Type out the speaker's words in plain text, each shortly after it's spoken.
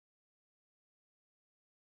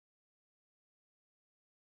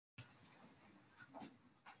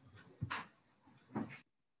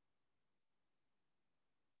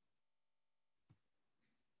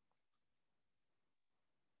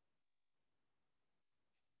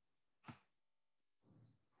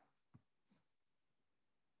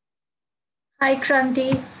Hi,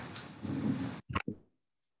 Kranti.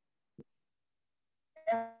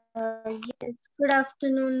 Yes, good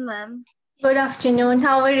afternoon, ma'am. Good afternoon.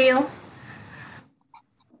 How are you?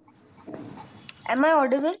 Am I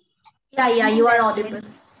audible? Yeah, you are audible.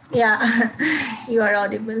 Yeah, you are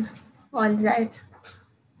audible. All right.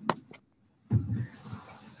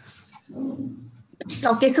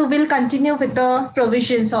 Okay, so we'll continue with the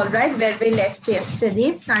provisions, all right, where we left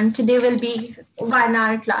yesterday. And today will be 1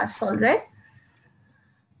 hour class, all right.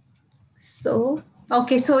 So,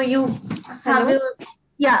 okay, so you have Hello? a,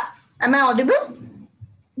 yeah, am I audible?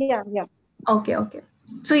 Yeah. Okay.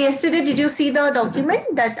 So yesterday, did you see the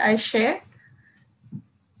document that I shared?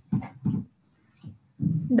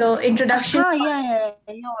 The introduction? Yeah,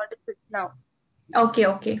 you're audible now.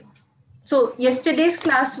 Okay. So yesterday's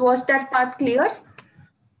class, was that part clear?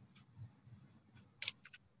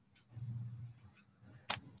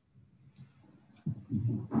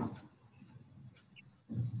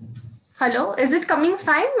 Hello, is it coming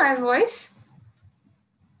fine, my voice?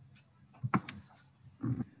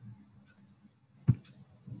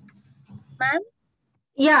 Ma'am,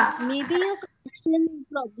 Yeah, maybe your connection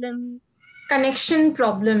problem. connection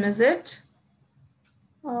problem, is it?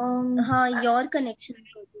 Um, Your connection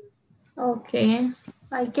problem. okay,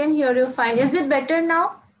 I can hear you fine. Is it better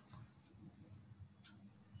now?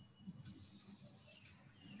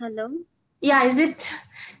 Hello? Yeah, is it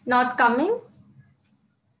not coming?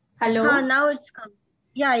 Hello? Now it's coming.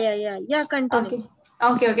 Yeah, continue.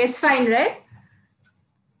 Okay, it's fine, right?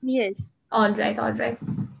 Yes. All right.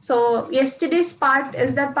 So yesterday's part,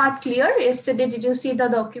 is that part clear? Yesterday, did you see the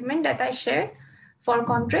document that I shared for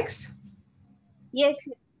contracts? Yes.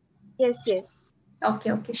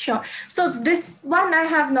 Okay, sure. So this one I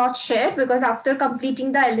have not shared because after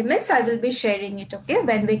completing the elements, I will be sharing it. Okay,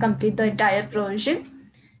 when we complete the entire provision,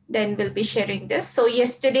 then we'll be sharing this. So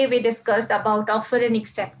yesterday we discussed about offer and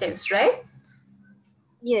acceptance, right?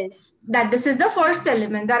 Yes. That this is the first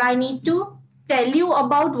element that I need to tell you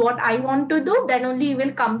about what I want to do. Then only you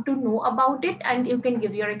will come to know about it and you can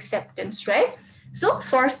give your acceptance, right? So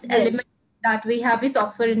first Yes. element that we have is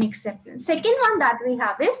offer and acceptance. Second one that we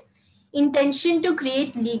have is intention to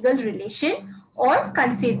create legal relation or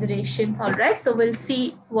consideration. All right, so we'll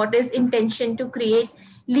see what is intention to create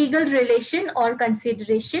legal relation or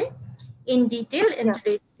consideration in detail in Yeah.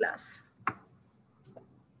 today's class.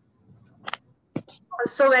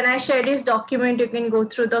 So when I share this document, you can go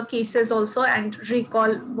through the cases also and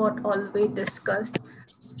recall what all we discussed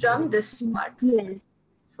from this part. Yes.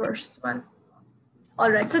 First one.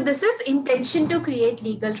 All right. So this is intention to create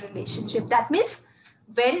legal relationship. That means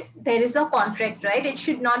when there is a contract, right? It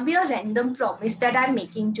should not be a random promise that I'm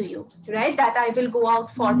making to you, right? That I will go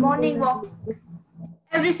out for morning walk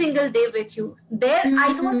every single day with you. There,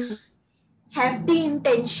 I don't have the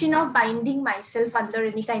intention of binding myself under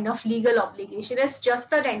any kind of legal obligation. It's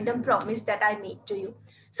just a random promise that I made to you.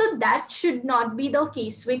 So that should not be the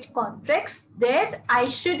case with contracts. There, I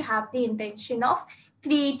should have the intention of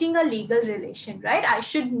creating a legal relation, right? I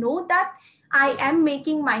should know that I am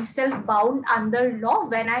making myself bound under law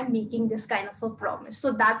when I'm making this kind of a promise.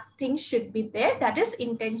 So that thing should be there. That is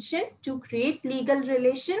intention to create legal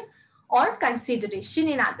relation or consideration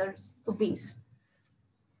in other ways.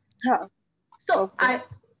 Huh. So Okay.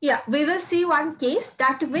 we will see one case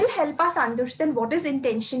that will help us understand what is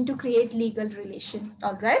intention to create legal relation.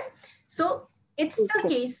 All right. So it's the Okay.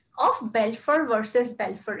 case of Belfer versus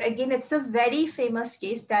Belfer. Again, it's a very famous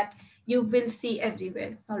case that you will see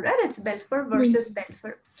everywhere. All right. It's Belfer versus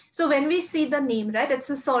Belfer. So when we see the name, right, it's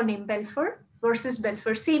a surname Belfer versus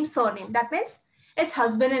Belfer, same surname. That means it's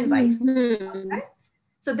husband and wife. All right.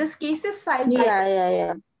 So this case is filed by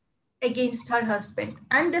Yeah. against her husband,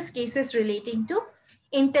 and this case is relating to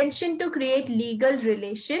intention to create legal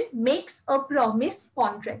relation makes a promise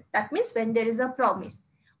contract. That means when there is a promise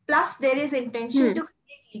plus there is intention to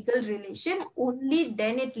create legal relation, only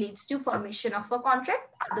then it leads to formation of a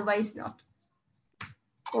contract, otherwise not.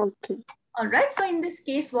 Okay. All right, so in this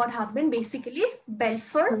case what happened, basically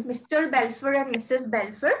Mr. Belfer and Mrs.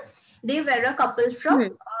 Belfer, they were a couple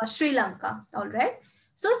from Sri Lanka. All right,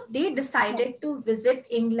 so they decided to visit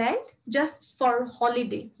England just for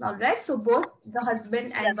holiday. All right, so both the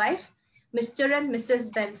husband and wife, Mr. and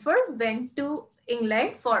Mrs. Belfer, went to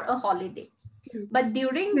England for a holiday. But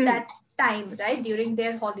during that time, right, during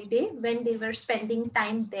their holiday, when they were spending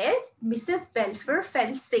time there, Mrs. Belfer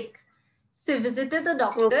fell sick. She visited the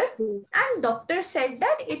doctor, and doctor said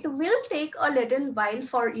that it will take a little while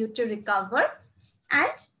for you to recover,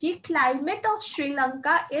 and the climate of Sri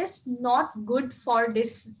Lanka is not good for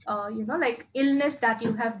this like illness that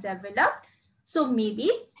you have developed. So maybe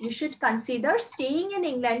you should consider staying in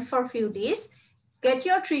England for a few days, get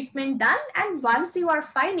your treatment done, and once you are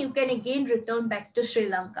fine, you can again return back to Sri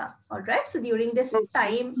Lanka. All right. So during this Okay.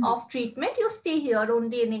 time of treatment, you stay here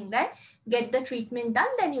only in England, get the treatment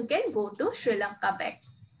done, then you can go to Sri Lanka back.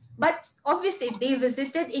 But obviously, they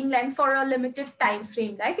visited England for a limited time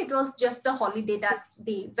frame, like it was just a holiday that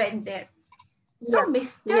they went there. So Yeah.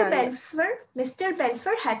 Yeah. Mr.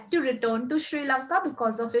 Belfer had to return to Sri Lanka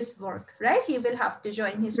because of his work, right? He will have to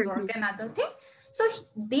join his work and other thing. So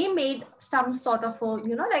they made some sort of a,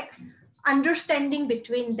 like understanding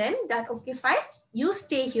between them that, okay, fine, you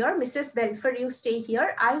stay here, Mrs. Belfer, you stay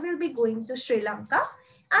here. I will be going to Sri Lanka.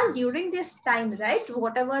 And during this time, right,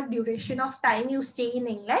 whatever duration of time you stay in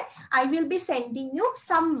England, I will be sending you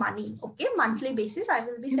some money, okay, monthly basis. I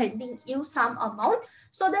will be sending you some amount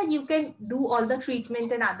so that you can do all the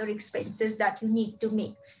treatment and other expenses that you need to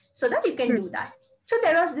make, so that you can do that. So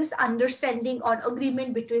there was this understanding or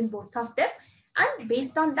agreement between both of them. And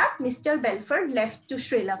based on that, Mr. Belfer left to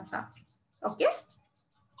Sri Lanka. Okay.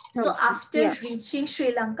 So after reaching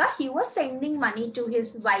Sri Lanka, he was sending money to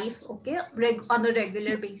his wife, okay, on a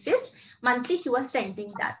regular basis. Monthly, he was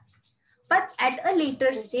sending that. But at a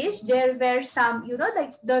later stage, there were some,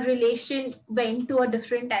 like the relation went to a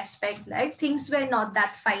different aspect, like things were not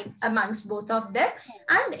that fine amongst both of them.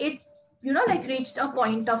 And it, like reached a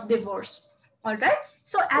point of divorce. All right.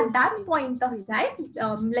 So at that point of time,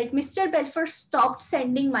 like Mr. Belfer stopped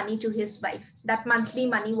sending money to his wife, that monthly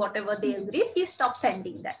money, whatever they agreed, he stopped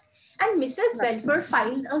sending that. And Mrs. Belfer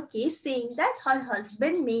filed a case saying that her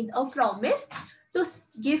husband made a promise to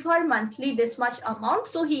give her monthly this much amount,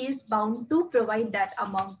 so he is bound to provide that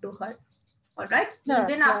amount to her. All right.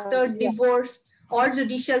 Even after divorce or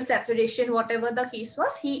judicial separation, whatever the case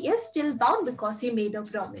was, he is still bound because he made a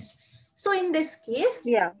promise. So in this case,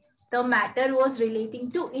 the matter was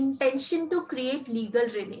relating to intention to create legal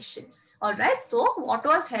relation. All right. So what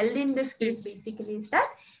was held in this case basically is that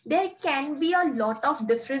there can be a lot of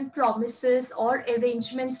different promises or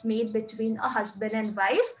arrangements made between a husband and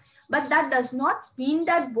wife, but that does not mean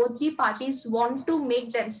that both the parties want to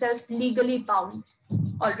make themselves legally bound.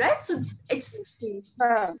 All right. So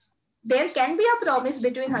there can be a promise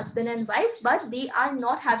between husband and wife, but they are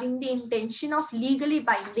not having the intention of legally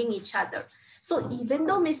binding each other. So even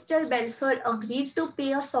though Mr. Belfer agreed to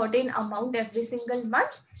pay a certain amount every single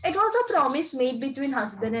month, it was a promise made between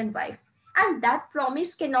husband and wife. And that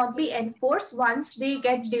promise cannot be enforced once they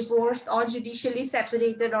get divorced or judicially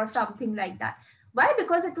separated or something like that. Why?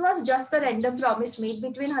 Because it was just a random promise made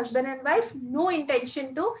between husband and wife, no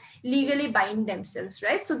intention to legally bind themselves,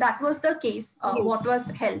 right? So that was the case, what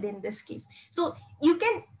was held in this case. So you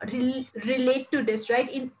can relate to this,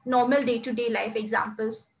 right? In normal day-to-day life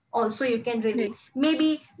examples, also you can relate.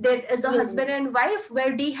 Maybe there is a husband and wife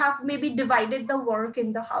where they have maybe divided the work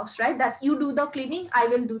in the house, right? That you do the cleaning, I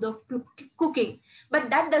will do the cooking. But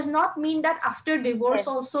that does not mean that after divorce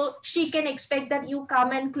also she can expect that you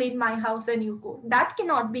come and clean my house and you go. That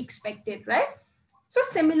cannot be expected, right? So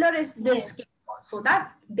similar is this case also,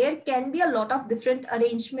 that there can be a lot of different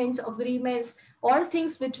arrangements, agreements, all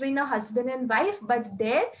things between a husband and wife, but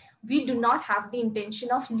there we do not have the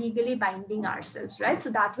intention of legally binding ourselves, right?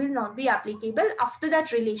 So that will not be applicable after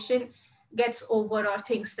that relation gets over or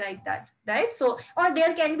things like that, right? So, or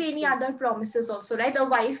there can be any other promises also, right? A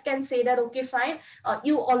wife can say that, okay, fine,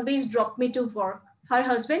 you always drop me to work. Her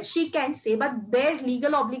husband, she can say, but their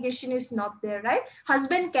legal obligation is not there, right?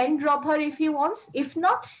 Husband can drop her if he wants. If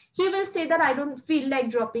not, he will say that I don't feel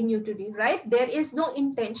like dropping you today, right? There is no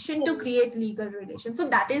intention to create legal relations. So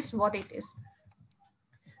that is what it is.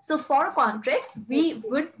 So for contracts, we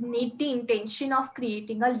would need the intention of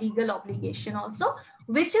creating a legal obligation also,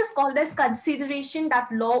 which is called as consideration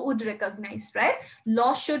that law would recognize, right?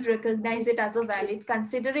 Law should recognize it as a valid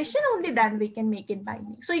consideration, only then we can make it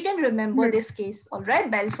binding. So you can remember this case, all right?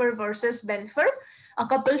 Belfer versus Belfer, a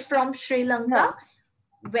couple from Sri Lanka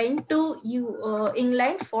went to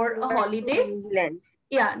England for a holiday.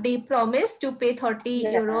 Yeah, they promised to pay 30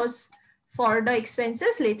 euros for the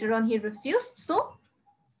expenses. Later on, he refused. So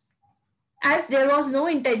as there was no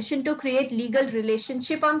intention to create legal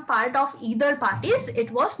relationship on part of either parties, it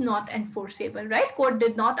was not enforceable, right? Court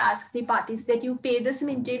did not ask the parties that you pay this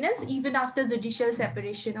maintenance even after judicial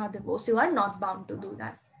separation or divorce. You are not bound to do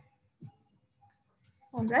that.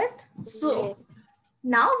 All right. So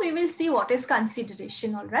now we will see what is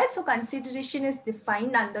consideration. All right. So consideration is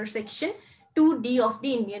defined under section 2D of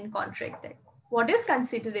the Indian Contract Act. What is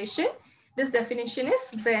consideration? This definition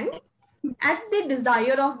is when at the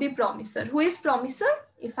desire of the promisor. Who is promisor?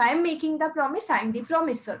 If I am making the promise, I am the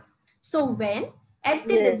promisor. So when At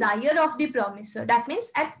the Yes. desire of the promisor. That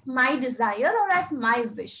means at my desire or at my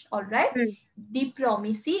wish, all right? The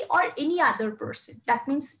promisee or any other person, that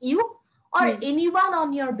means you or anyone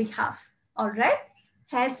on your behalf, all right,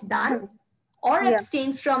 has done or Yeah.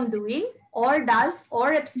 abstained from doing or does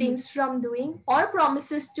or abstains from doing or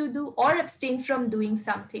promises to do or abstain from doing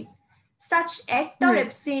something. Such act or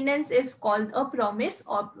abstinence is called a promise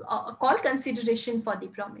or called consideration for the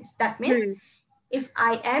promise. That means if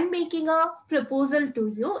I am making a proposal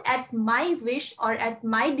to you at my wish or at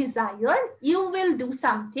my desire, you will do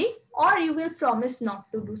something or you will promise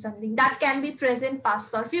not to do something. That can be present, past,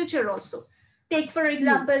 or future also. Take, for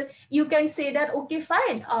example, you can say that, okay,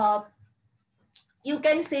 fine.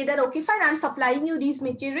 I'm supplying you these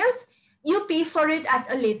materials. You pay for it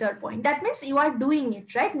at a later point. That means you are doing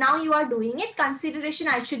it, right? Now you are doing it. Consideration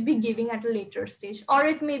I should be giving at a later stage. Or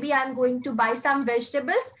it may be I'm going to buy some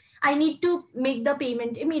vegetables. I need to make the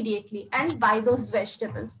payment immediately and buy those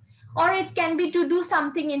vegetables. Or it can be to do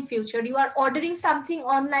something in future. You are ordering something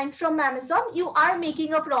online from Amazon. You are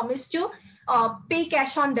making a promise to pay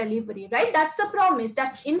cash on delivery, right? That's the promise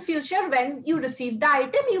that in future when you receive the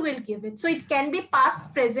item, you will give it. So it can be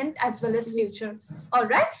past, present, as well as future. All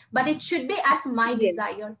right. But it should be at my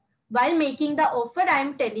desire. While making the offer, I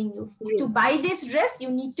am telling you to buy this dress, you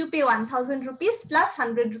need to pay 1,000 rupees plus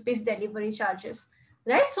 100 rupees delivery charges.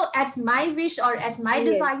 Right. So at my wish or at my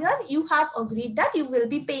desire, you have agreed that you will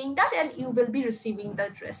be paying that and you will be receiving the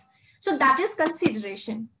dress. So that is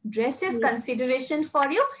consideration. Dress is consideration for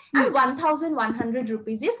you and 1,100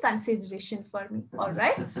 rupees is consideration for me. All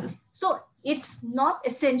right. So it's not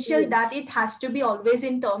essential that it has to be always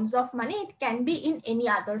in terms of money. It can be in any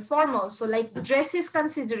other form also. Like dress is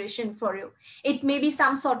consideration for you. It may be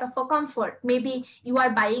some sort of a comfort. Maybe you are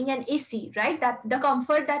buying an AC, right? That the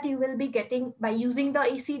comfort that you will be getting by using the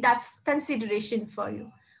AC, that's consideration for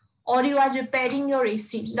you. Or you are repairing your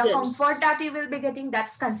AC, the comfort that you will be getting,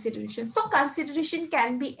 that's consideration. So consideration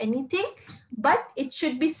can be anything, but it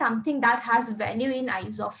should be something that has value in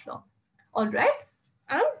eyes of law. All right.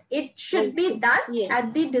 And it should be done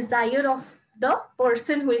at the desire of the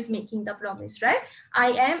person who is making the promise, right?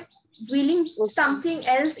 I am willing something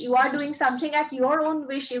else, you are doing something at your own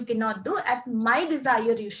wish, you cannot do. At my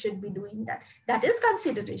desire, you should be doing that. That is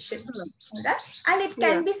consideration. All right. And it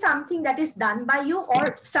can be something that is done by you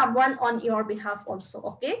or someone on your behalf also.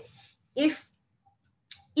 Okay. If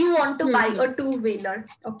you want to buy a two-wheeler,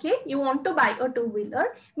 okay, you want to buy a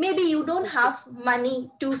two-wheeler, maybe you don't have money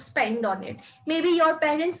to spend on it, maybe your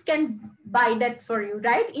parents can buy that for you,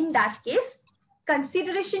 right? In that case,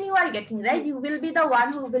 consideration you are getting, right? You will be the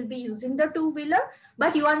one who will be using the two-wheeler,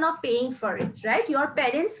 but you are not paying for it, right? Your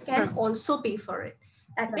parents can also pay for it.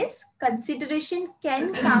 That means consideration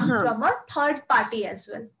can come from a third party as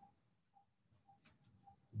well.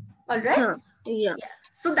 All right. Yeah.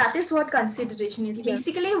 So that is what consideration is.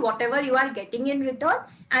 Basically, whatever you are getting in return,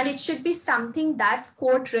 and it should be something that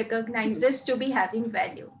court recognizes to be having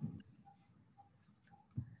value.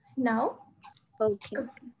 Now,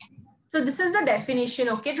 so this is the definition.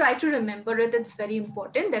 Okay, try to remember it. It's very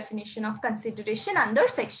important. Definition of consideration under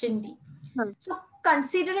Section D. So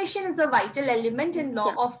consideration is a vital element in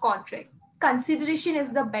law of contract. Consideration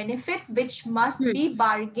is the benefit which must be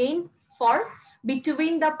bargained for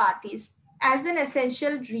between the parties as it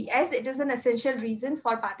is an essential reason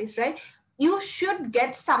for parties, right? You should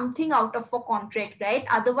get something out of a contract, right?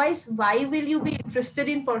 Otherwise, why will you be interested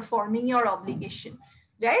in performing your obligation,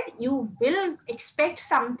 right? You will expect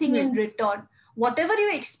something in return. Whatever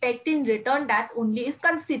you expect in return, that only is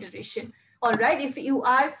consideration. All right. If you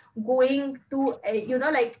are going to,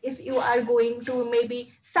 like if you are going to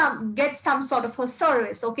maybe get some sort of a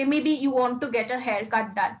service, okay, maybe you want to get a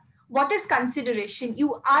haircut done. What is consideration?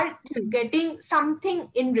 You are getting something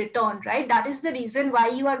in return, right? That is the reason why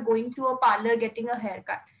you are going to a parlor getting a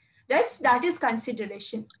haircut. That is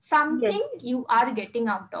consideration. Something you are getting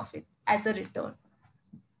out of it as a return.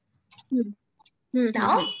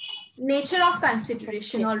 Now, nature of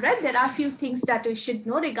consideration. All right, there are a few things that we should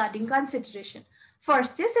know regarding consideration.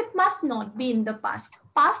 First is it must not be in the past.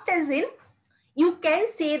 Past as in, you can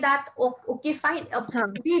say that, okay, fine,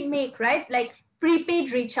 we make, right, like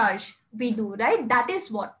prepaid recharge we do, right? That is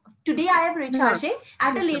what today I am recharging.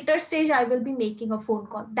 At a later stage, I will be making a phone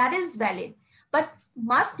call. That is valid, but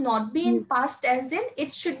must not be in past as in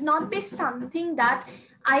it should not be something that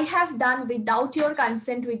I have done without your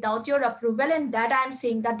consent, without your approval, and that I'm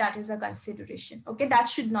saying that that is a consideration. Okay, that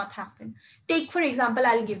should not happen. Take, for example,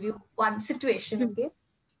 I'll give you one situation. Okay,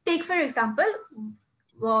 take, for example,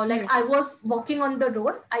 like I was walking on the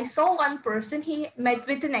road. I saw one person, he met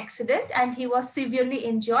with an accident and he was severely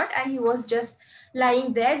injured and he was just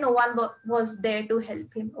lying there. No one was there to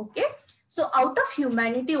help him. Okay. So out of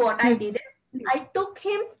humanity, what I did is I took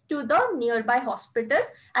him to the nearby hospital.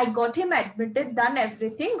 I got him admitted, done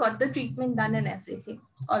everything, got the treatment done and everything.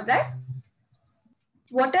 All right.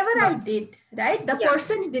 Whatever I did, right, the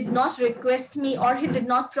person did not request me or he did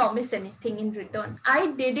not promise anything in return. I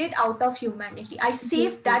did it out of humanity. I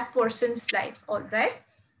saved that person's life. All right.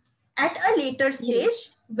 At a later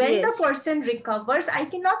stage, when the person recovers, I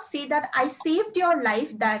cannot say that I saved your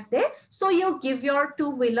life that day, so you give your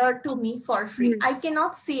two-wheeler to me for free. I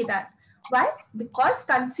cannot say that. Why? Because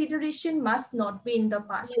consideration must not be in the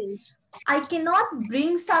past. I cannot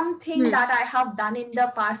bring something that I have done in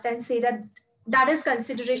the past and say that that is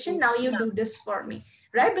consideration. Now you do this for me,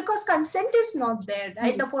 right? Because consent is not there,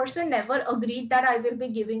 right? The person never agreed that I will be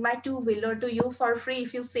giving my two-wheeler to you for free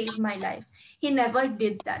if you save my life. He never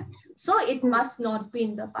did that. So it must not be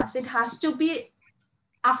in the past. It has to be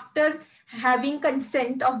after having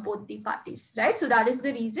consent of both the parties, right? So that is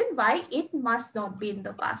the reason why it must not be in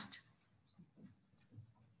the past.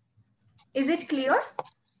 Is it clear?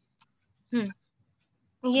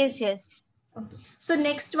 Yes, yes. Okay. So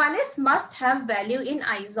next one is must have value in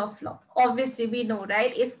eyes of law. Obviously, we know,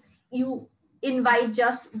 right? If you invite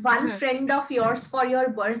just one friend of yours for your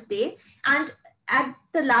birthday and at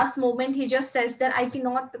the last moment he just says that I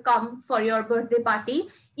cannot come for your birthday party,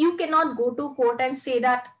 you cannot go to court and say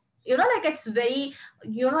that, you know, like it's very,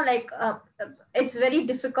 you know, like it's very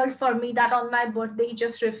difficult for me that on my birthday he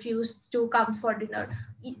just refused to come for dinner.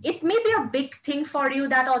 It may be a big thing for you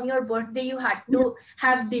that on your birthday you had to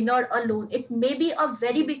have dinner alone. It may be a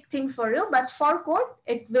very big thing for you, but for court,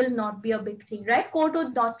 it will not be a big thing, right? Court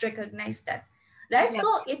would not recognize that, right?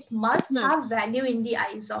 So it must have value in the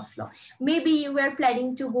eyes of law. Maybe you were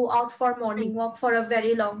planning to go out for morning walk for a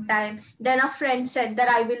very long time. Then a friend said that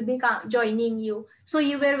I will be joining you. So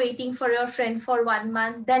you were waiting for your friend for 1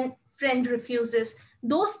 month. Then friend refuses.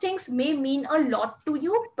 Those things may mean a lot to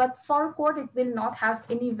you, but for court, it will not have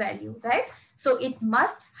any value, right? So it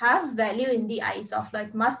must have value in the eyes of law.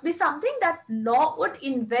 It must be something that law would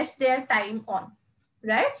invest their time on,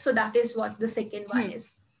 right? So that is what the second one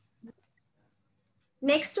is.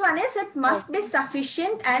 Next one is it must be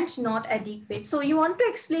sufficient and not adequate. So you want to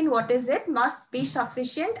explain what is it? Must be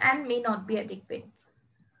sufficient and may not be adequate.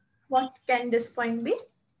 What can this point be?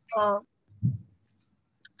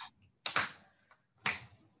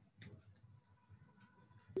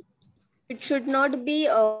 It should not be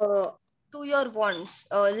to your wants.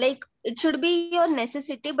 Like it should be your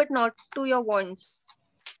necessity, but not to your wants.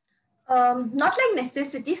 Not like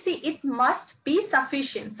necessity. See, it must be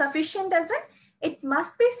sufficient. Sufficient as it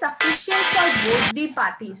must be sufficient for both the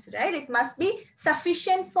parties, right? It must be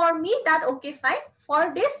sufficient for me that, okay, fine,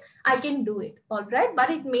 for this, I can do it, all right? But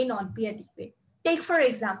it may not be adequate. Take, for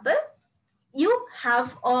example, you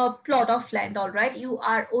have a plot of land, all right? You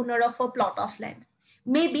are owner of a plot of land.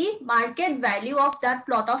 Maybe market value of that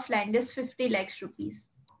plot of land is 50 lakhs rupees,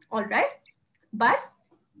 all right? But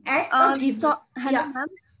at a given, hello, ma'am.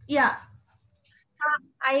 Yeah.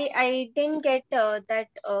 I didn't get that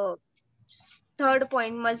third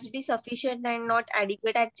point, must be sufficient and not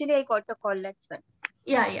adequate. Actually, I got a call, that's why.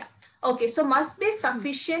 Yeah. Okay, so must be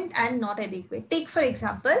sufficient and not adequate. Take, for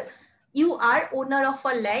example, you are owner of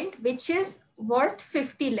a land which is worth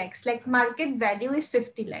 50 lakhs, like market value is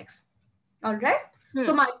 50 lakhs. All right.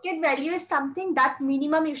 So market value is something that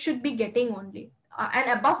minimum you should be getting only. And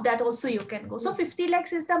above that also you can go. So 50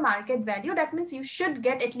 lakhs is the market value. That means you should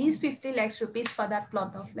get at least 50 lakhs rupees for that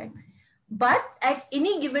plot of land. But at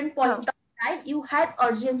any given point of time, you had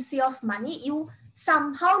urgency of money. You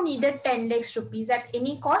somehow needed 10 lakhs rupees at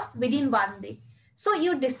any cost within 1 day. So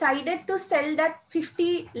you decided to sell that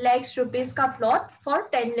 50 lakhs rupees ka plot for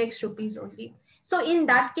 10 lakhs rupees only. So in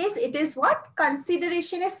that case, it is what?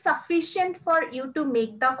 Consideration is sufficient for you to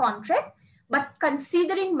make the contract, but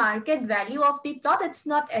considering market value of the plot, it's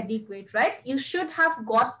not adequate, right? You should have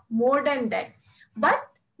got more than that. But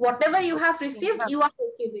whatever you have received, you are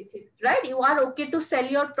okay with it, right? You are okay to sell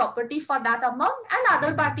your property for that amount, and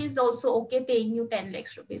other parties also okay paying you 10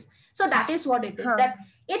 lakhs rupees. So that is what it is, that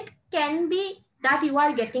it can be that you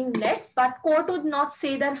are getting less, but court would not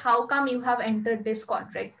say that how come you have entered this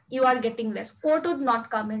contract, you are getting less. Court would not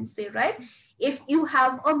come and say, right? If you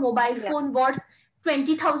have a mobile phone worth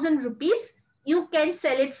 20,000 rupees, you can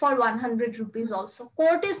sell it for 100 rupees also.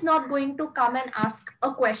 Court is not going to come and ask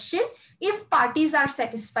a question if parties are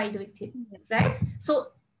satisfied with it, right? So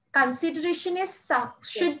consideration is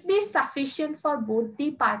should be sufficient for both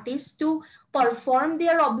the parties to perform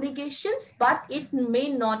their obligations, but it may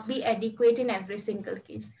not be adequate in every single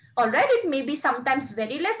case. All right, it may be sometimes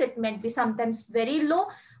very less, it may be sometimes very low,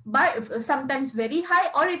 but sometimes very high,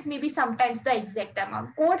 or it may be sometimes the exact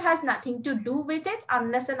amount. Court has nothing to do with it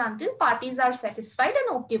unless and until parties are satisfied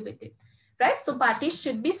and okay with it, right? So parties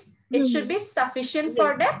should be, it should be sufficient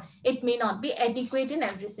for Yes. them. It may not be adequate in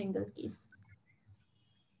every single case.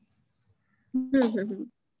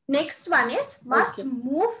 Next one is must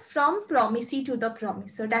move from promisee to the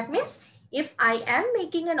promisor. That means if I am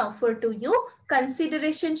making an offer to you,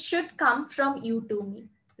 consideration should come from you to me,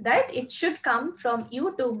 right? It should come from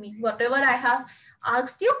you to me. Whatever I have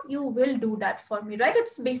asked you, you will do that for me, right?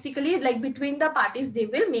 It's basically like between the parties, they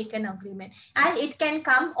will make an agreement, and it can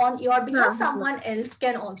come on your behalf. Someone else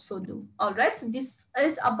can also do. All right. So this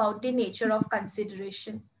is about the nature of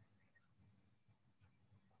consideration.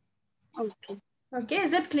 Okay. Okay.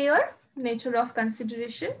 Is it clear? Nature of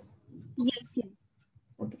consideration? Yes, yes.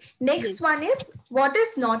 Okay. Next one is what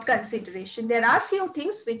is not consideration. There are few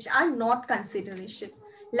things which are not consideration,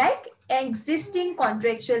 like existing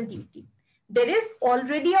contractual duty. There is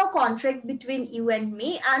already a contract between you and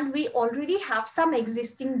me, and we already have some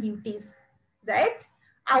existing duties, right?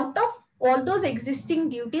 Out of all those existing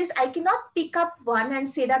duties, I cannot pick up one and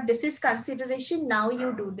say that this is consideration, now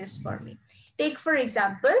you do this for me. Take for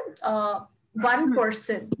example, one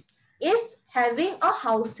person is having a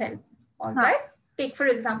house help, all right? Take for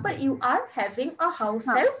example, you are having a house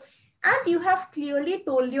help, and you have clearly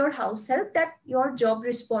told your house help that your job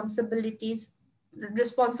responsibilities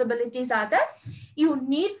are that you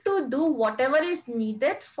need to do whatever is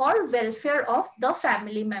needed for welfare of the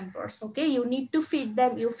family members. Okay, you need to feed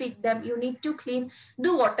them, you need to clean,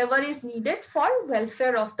 do whatever is needed for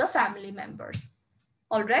welfare of the family members.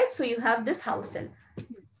 All right, so you have this house help.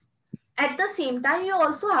 At the same time, you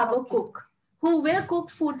also have a cook who will cook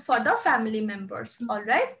food for the family members. All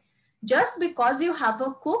right. Just because you have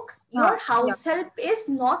a cook, your house help is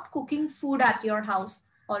not cooking food at your house.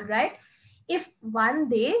 All right. If one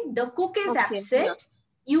day the cook is absent,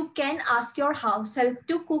 you can ask your house help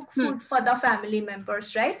to cook food for the family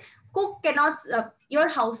members, right? Cook cannot, your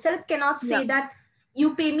house help cannot say that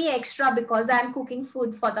you pay me extra because I'm cooking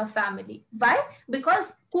food for the family. Why?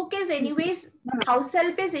 Because cook is anyways, house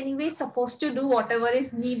help is anyways supposed to do whatever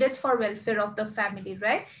is needed for welfare of the family,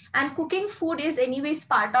 right? And cooking food is anyways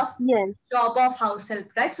part of job of house help,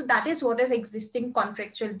 right? So that is what is existing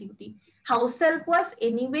contractual duty. House help was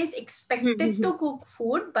anyways expected to cook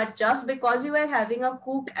food, but just because you were having a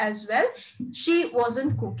cook as well, she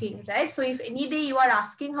wasn't cooking, right? So if any day you are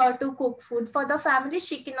asking her to cook food for the family,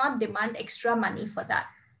 she cannot demand extra money for that.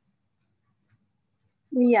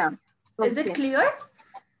 Yeah. Is it clear?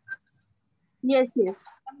 Yes, yes.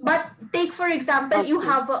 But take for example, you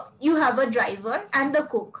have a driver and the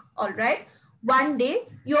cook, all right? One day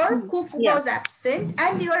your cook was absent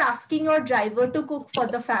and you are asking your driver to cook for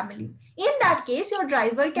the family. In that case, your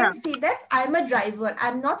driver can say that I'm a driver,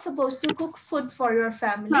 I'm not supposed to cook food for your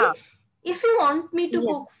family. If you want me to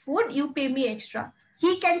cook food, you pay me extra.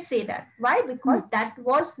 He can say that. Why? Because that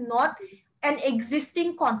was not an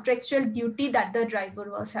existing contractual duty that the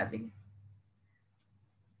driver was having.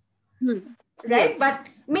 Right? But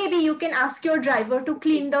maybe you can ask your driver to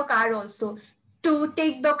clean the car also, to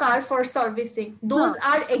take the car for servicing. Those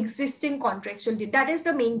are existing contractual duty. That is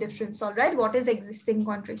the main difference, all right? What is existing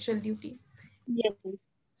contractual duty? Yes.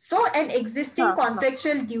 So an existing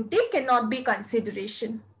contractual duty cannot be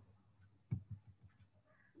consideration.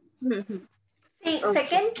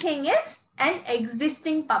 Second thing is an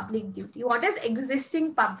existing public duty. What is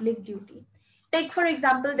existing public duty? Take for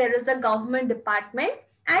example, there is a government department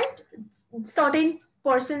and certain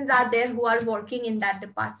persons are there who are working in that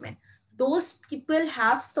department. Those people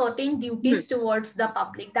have certain duties towards the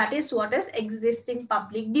public. That is what is existing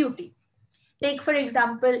public duty. Take for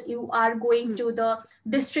example, you are going to the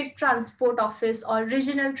district transport office or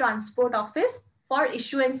regional transport office for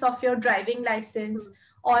issuance of your driving license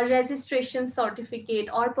or registration certificate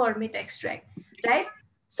or permit extract, right?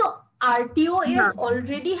 So RTO is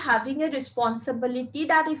already having a responsibility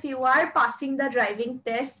that if you are passing the driving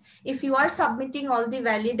test, if you are submitting all the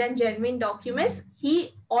valid and genuine documents,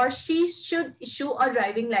 he or she should issue a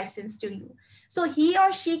driving license to you. So he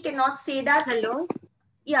or she cannot say that. Hello?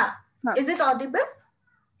 Yeah. Is it audible?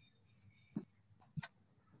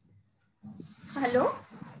 Hello?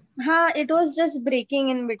 It was just breaking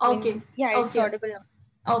in between. Okay. Yeah, it's audible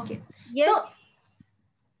now. Okay. Yes. So,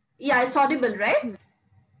 yeah, it's audible, right?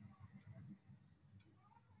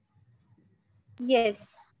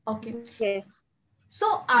 Yes. Okay. Yes.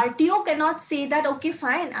 So RTO cannot say that, okay,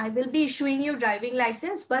 fine, I will be issuing you driving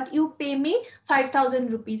license, but you pay me 5,000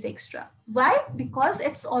 rupees extra. Why? Because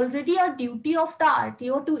it's already a duty of the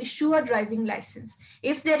RTO to issue a driving license.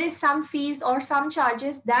 If there is some fees or some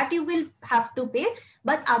charges that you will have to pay,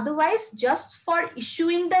 but otherwise just for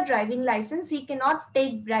issuing the driving license, he cannot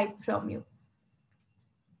take bribe from you.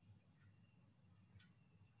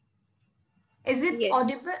 Is it Yes.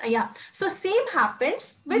 audible? Yeah. So same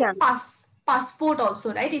happens with Yeah. passport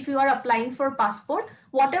also, right? If you are applying for passport,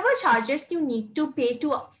 whatever charges you need to pay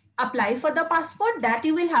to apply for the passport, that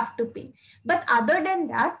you will have to pay. But other than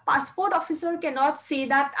that, passport officer cannot say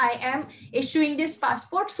that I am issuing this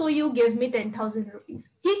passport, so you give me 10,000 rupees.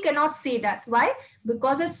 He cannot say that. Why?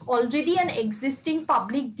 Because it's already an existing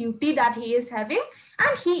public duty that he is having,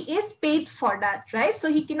 and he is paid for that, right?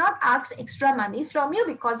 So he cannot ask extra money from you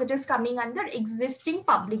because it is coming under existing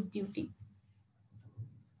public duty.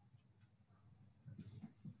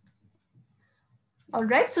 All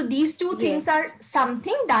right, so these two things Yes. are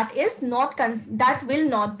something that is not that will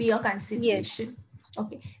not be a consideration. Yes.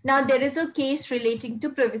 Okay, now there is a case relating to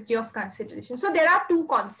privity of consideration. So there are two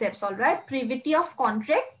concepts, all right, privity of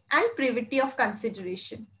contract and privity of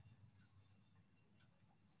consideration.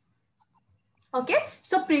 Okay,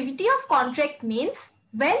 so privity of contract means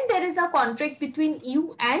when there is a contract between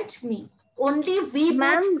you and me, only we both.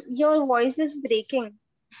 Ma'am, your voice is breaking.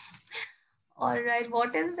 All right,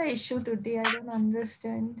 what is the issue today? I don't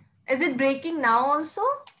understand. Is it breaking now also?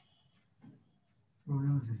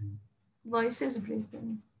 Voice is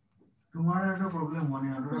breaking.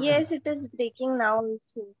 Yes, it is breaking now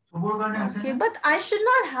also. Okay, but I should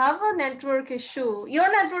not have a network issue. Your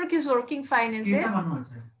network is working fine, is it?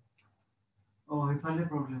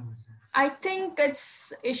 I think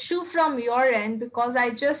it's issue from your end because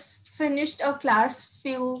I just finished a class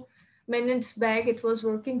few minutes back. It was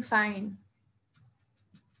working fine.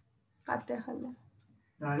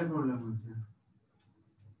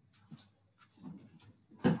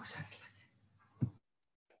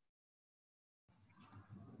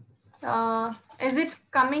 Is it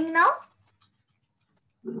coming now?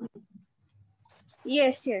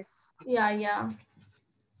 Yes, yes. Yeah.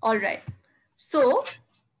 All right. So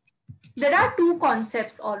there are two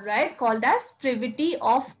concepts, all right, called as privity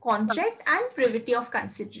of contract and privity of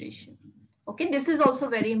consideration. Okay, this is also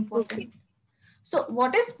very important. Okay. So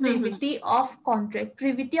what is privity of contract?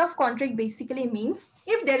 Privity of contract basically means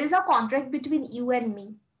if there is a contract between you and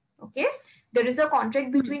me, okay, there is a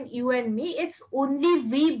contract between you and me, it's only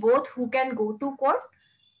we both who can go to court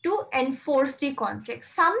to enforce the contract.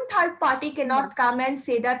 Some third party cannot come and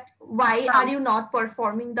say that why are you not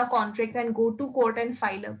performing the contract and go to court and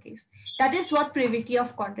file a case. That is what privity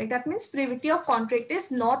of contract. That means privity of contract is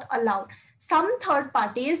not allowed. Some third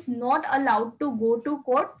party is not allowed to go to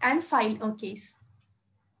court and file a case.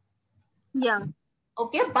 Yeah.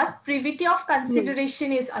 Okay, but privity of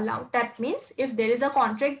consideration is allowed. That means if there is a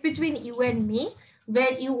contract between you and me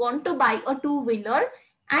where you want to buy a two-wheeler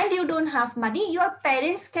and you don't have money, your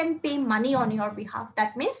parents can pay money on your behalf.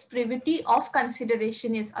 That means privity of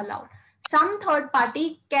consideration is allowed. Some third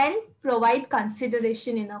party can provide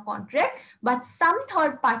consideration in a contract, but some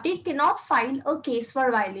third party cannot file a case for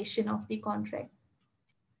violation of the contract.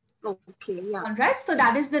 Okay, yeah. All right, so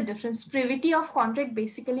that is the difference. Privity of contract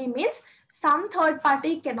basically means some third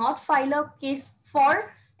party cannot file a case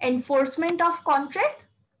for enforcement of contract,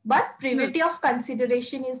 but privity of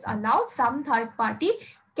consideration is allowed. Some third party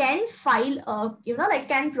can file a,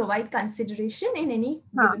 can provide consideration in any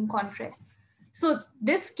given contract. So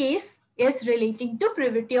this case is relating to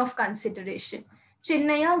privity of consideration.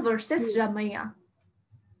 Chinnaya versus Ramaya.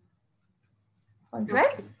 All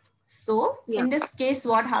right. So in this case,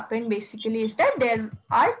 what happened basically is that there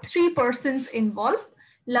are three persons involved: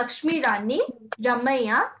 Lakshmi Rani,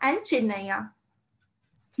 Ramaya, and Chinnaya.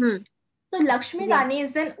 So Lakshmi Rani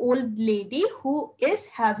is an old lady who is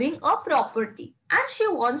having a property and she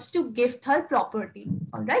wants to gift her property.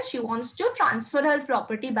 All right. She wants to transfer her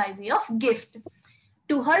property by way of gift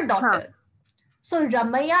to her daughter. So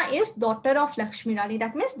Ramaya is daughter of Lakshmi Rani.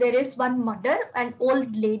 That means there is one mother, an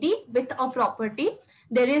old lady with a property.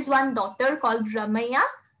 There is one daughter called Ramaya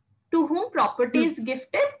to whom property is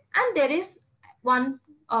gifted. And there is one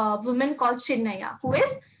woman called Chinnaya who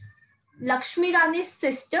is Lakshmi Rani's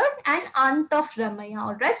sister and aunt of Ramaya.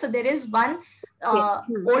 All right. So there is one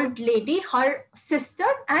old lady, her sister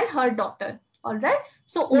and her daughter. All right.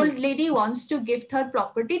 So old lady wants to gift her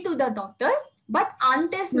property to the daughter, but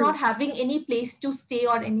aunt is not having any place to stay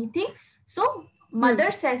or anything. So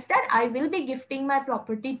mother says that I will be gifting my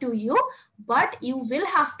property to you, but you will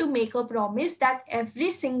have to make a promise that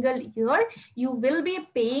every single year you will be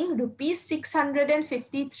paying rupees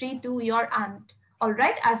 653 to your aunt. All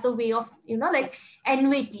right, as a way of, like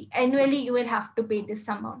annually you will have to pay this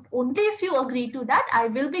amount. Only if you agree to that, I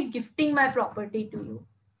will be gifting my property to you.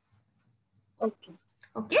 Okay.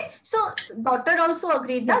 Okay, so daughter also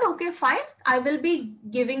agreed that, okay, fine, I will be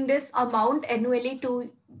giving this amount annually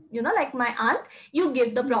to, like my aunt, you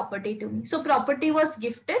give the property to me. So property was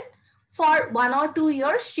gifted. For 1 or 2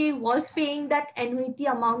 years, she was paying that annuity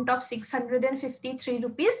amount of 653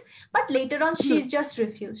 rupees, but later on she just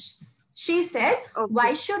refused. She said,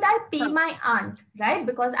 why should I pay my aunt, right?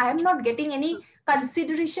 Because I am not getting any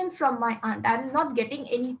consideration from my aunt. I am not getting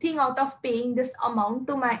anything out of paying this amount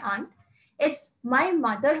to my aunt. It's my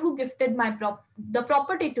mother who gifted the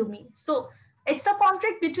property to me. So it's a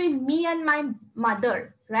contract between me and my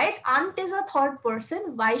mother, right? Aunt is a third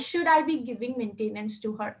person. Why should I be giving maintenance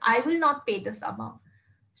to her? I will not pay this amount.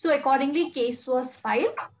 So accordingly, case was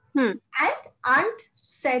filed, and aunt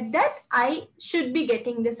said that I should be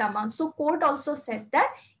getting this amount. So court also said that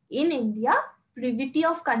in India, privity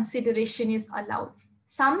of consideration is allowed.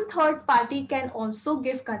 Some third party can also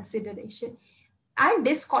give consideration, and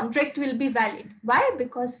this contract will be valid. Why?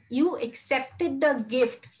 Because you accepted the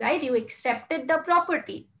gift, right? You accepted the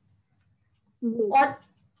property.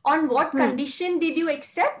 On what condition did you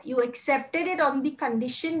accept? You accepted it on the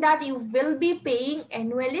condition that you will be paying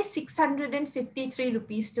annually 653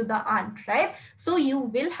 rupees to the aunt, right? So you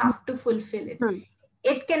will have to fulfill it.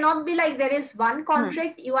 It cannot be like there is one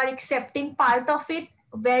contract, you are accepting part of it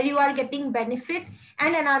where you are getting benefit,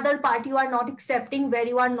 and another part you are not accepting where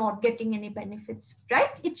you are not getting any benefits,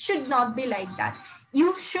 right? It should not be like that.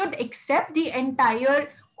 You should accept the entire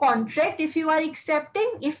contract if you are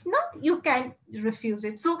accepting. If not, you can refuse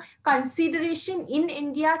it. So consideration in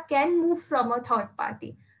India can move from a third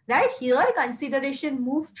party, right? Here consideration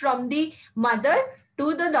moved from the mother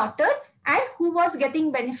to the daughter, and who was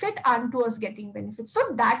getting benefit? Aunt was getting benefit. So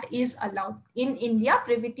that is allowed. In India,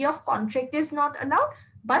 privity of contract is not allowed,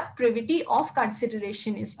 but privity of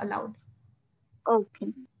consideration is allowed.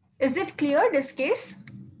 Okay. Is it clear, this case?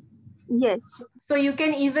 Yes. So you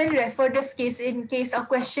can even refer this case in case a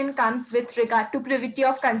question comes with regard to privity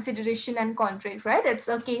of consideration and contract, right? It's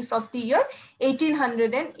a case of the year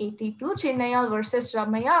 1882, Chennai versus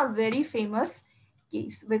Ramaya, a very famous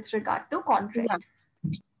case with regard to contract.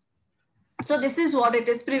 Yeah. So this is what it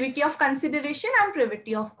is: privity of consideration and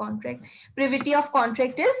privity of contract. Privity of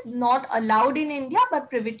contract is not allowed in India, but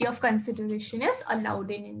privity of consideration is allowed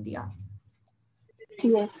in India.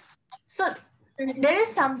 Yes. So there is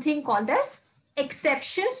something called as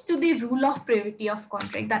exceptions to the rule of privity of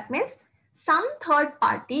contract. That means some third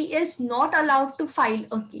party is not allowed to file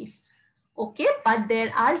a case. Okay, but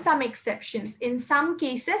there are some exceptions. In some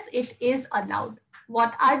cases, it is allowed.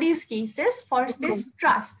 What are these cases? First is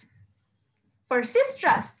trust. First is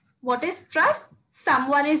trust. What is trust?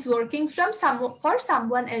 Someone is working for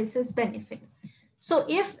someone else's benefit. So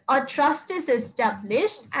if a trust is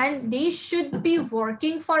established and they should be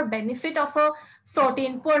working for benefit of a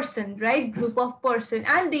certain person, right, group of person,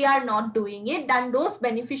 and they are not doing it, then those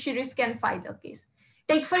beneficiaries can file a case.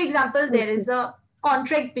 Take for example, there is a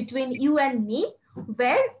contract between you and me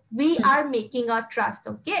where we are making a trust.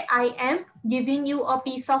 Okay, I am giving you a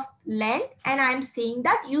piece of land and I am saying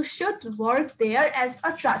that you should work there as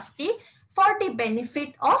a trustee for the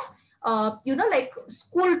benefit of like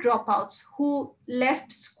school dropouts who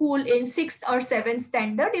left school in 6th or 7th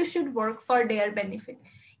standard. You should work for their benefit.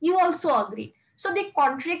 You also agree. So the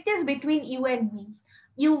contract is between you and me.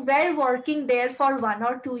 You were working there for 1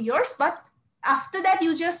 or 2 years, but after that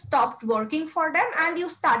you just stopped working for them and you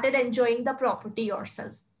started enjoying the property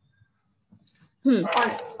yourself.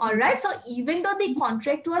 All right. So even though the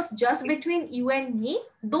contract was just between you and me,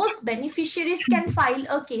 those beneficiaries can file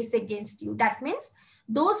a case against you. That means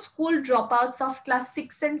those school dropouts of class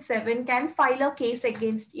 6 and 7 can file a case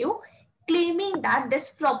against you, claiming that this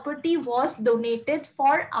property was donated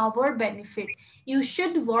for our benefit. You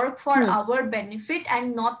should work for our benefit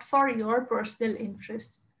and not for your personal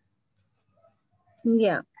interest.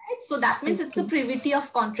 Yeah. So that means it's a privity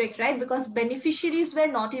of contract, right? Because beneficiaries were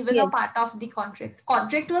not even a part of the contract.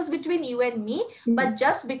 Contract was between you and me, but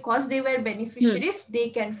just because they were beneficiaries, they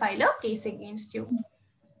can file a case against you.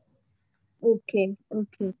 Okay.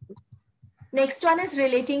 Next one is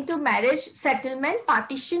relating to marriage, settlement,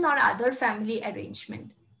 partition, or other family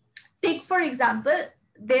arrangement. Take for example,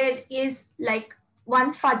 there is like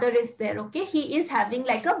one father is there, okay? He is having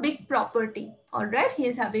like a big property, all right? He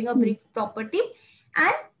is having a big property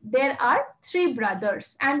and there are 3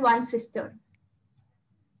 brothers and 1 sister.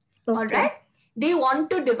 All Okay. right. They want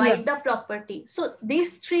to Yeah. divide the property. So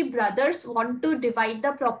these three brothers want to divide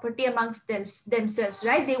the property amongst themselves,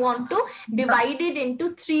 right? They want to Yeah. divide it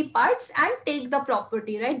into three parts and take the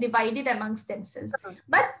property, right? Divide it amongst themselves.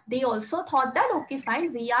 But they also thought that, okay,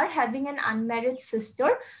 fine, we are having an unmarried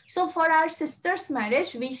sister. So for our sister's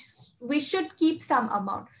marriage, we should keep some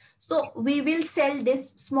amount. So we will sell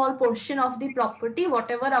this small portion of the property,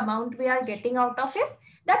 whatever amount we are getting out of it,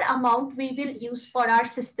 that amount we will use for our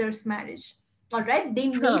sister's marriage. All right. They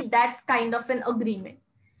Huh. made that kind of an agreement.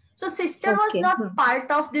 So sister was Okay. not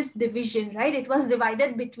part of this division, right? It was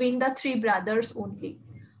divided between the three brothers only.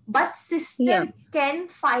 But Yeah. sister can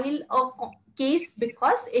file a case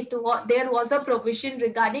because there was a provision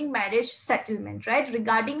regarding marriage settlement, right?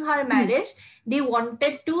 Regarding her Hmm. marriage, they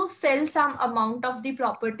wanted to sell some amount of the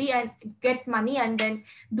property and get money and then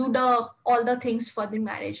do all the things for the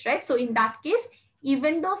marriage, right? So in that case,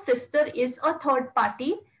 even though sister is a third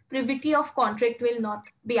party, privity of contract will not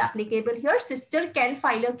be applicable here. Sister can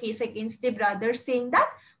file a case against the brother saying that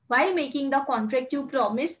while making the contract, you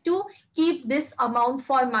promised to keep this amount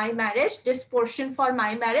for my marriage, this portion for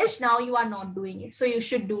my marriage. Now you are not doing it. So you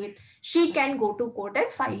should do it. She can go to court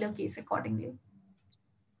and file a case accordingly.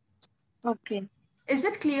 Okay. Is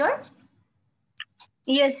it clear?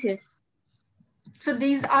 Yes. Yes. So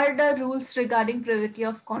these are the rules regarding privity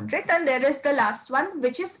of contract. And there is the last one,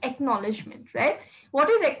 which is acknowledgement, right? What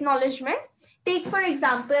is acknowledgement? Take, for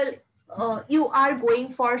example, you are going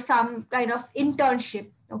for some kind of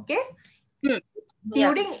internship, okay? Hmm.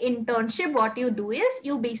 Yeah. During internship, what you do is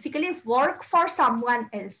you basically work for someone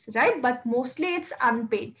else, right? But mostly it's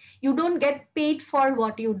unpaid. You don't get paid for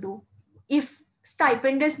what you do. If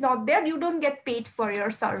stipend is not there, you don't get paid for your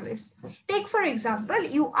service. Take, for example,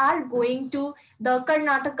 you are going to the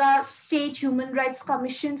Karnataka State Human Rights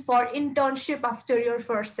Commission for internship after your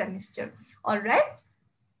first semester. All right.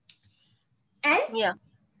 And Yeah.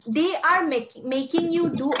 they are making you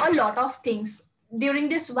do a lot of things during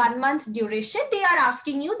this 1 month duration. They are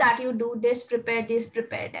asking you that you do this, prepare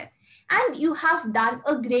that, and you have done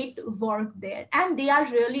a great work there and they are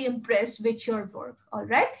really impressed with your work. All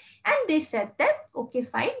right. And they said that, okay,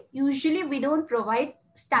 fine, usually we don't provide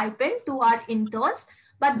stipend to our interns,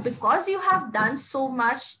 but because you have done so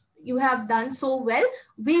much, you have done so well,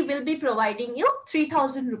 we will be providing you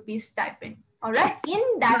 3,000 rupees stipend. All right.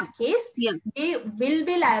 In that case, Yeah. they will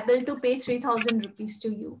be liable to pay 3,000 rupees to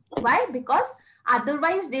you. Why? Because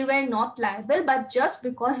otherwise they were not liable, but just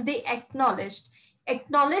because they acknowledged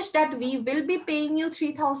that we will be paying you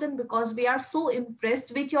 3,000 because we are so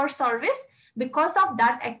impressed with your service. Because of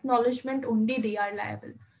that acknowledgement only they are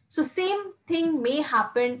liable. So same thing may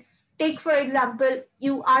happen. Take, for example,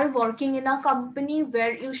 you are working in a company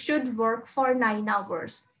where you should work for 9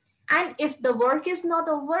 hours. And if the work is not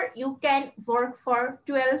over, you can work for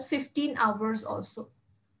 12, 15 hours also.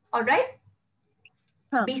 All right.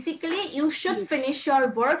 Huh. Basically, you should finish your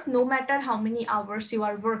work no matter how many hours you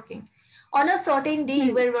are working. On a certain day,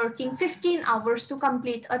 you were working 15 hours to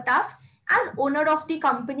complete a task, and owner of the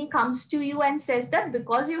company comes to you and says that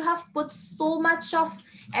because you have put so much of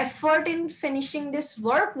effort in finishing this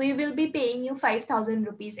work, we will be paying you 5,000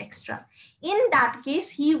 rupees extra. In that case,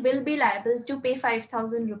 he will be liable to pay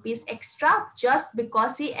 5,000 rupees extra just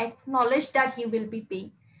because he acknowledged that he will be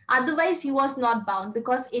paying. Otherwise, he was not bound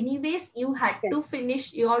because anyways, you had to Yes.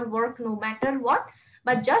 finish your work no matter what.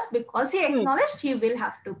 But just because he acknowledged, he will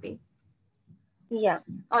have to pay. Yeah.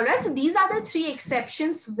 All right. So these are the three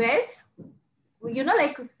exceptions where,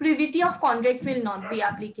 like privity of contract will not be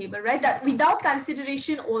applicable, right? That without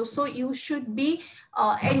consideration also you should be,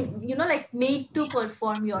 and like made to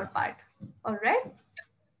perform your part. All right.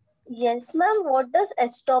 Yes, ma'am. What does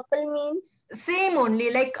estoppel means? Same only,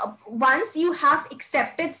 like once you have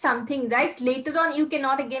accepted something, right, later on you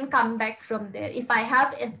cannot again come back from there. If I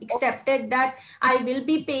have accepted that I will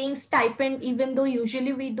be paying stipend even though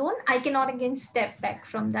usually we don't, I cannot again step back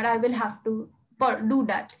from that. I will have to do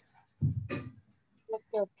that.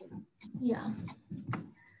 Okay. Yeah.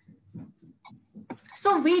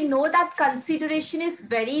 So we know that consideration is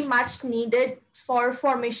very much needed for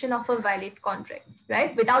formation of a valid contract,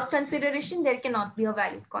 right? Without consideration there cannot be a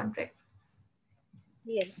valid contract.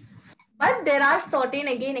 Yes. But there are certain,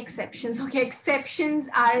 again, exceptions. Okay, exceptions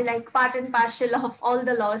are like part and parcel of all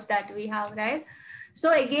the laws that we have, right?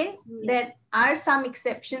 So again, there are some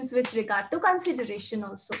exceptions with regard to consideration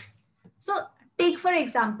also. So take, for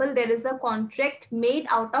example, there is a contract made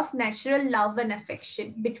out of natural love and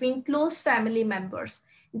affection between close family members.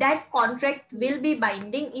 That contract will be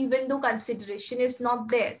binding even though consideration is not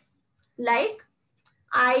there. Like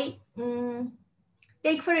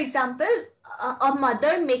take, for example, a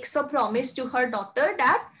mother makes a promise to her daughter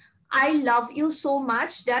that I love you so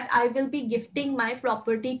much that I will be gifting my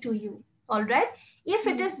property to you. All right. If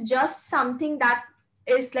it is just something that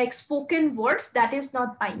is like spoken words, that is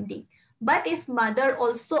not binding. But if mother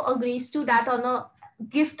also agrees to that on a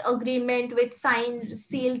gift agreement with signed,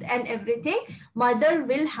 sealed, and everything, mother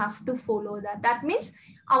will have to follow that. That means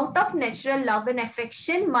out of natural love and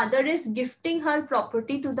affection, mother is gifting her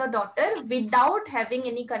property to the daughter without having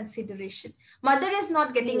any consideration. Mother is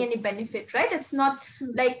not getting any Yes. benefit, right? It's not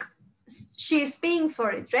Hmm. like she is paying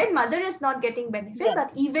for it, right? Mother is not getting benefit, Yeah.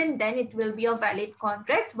 but even then it will be a valid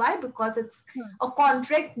contract. Why? Because it's Hmm. a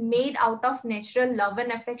contract made out of natural love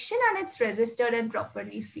and affection, and it's registered and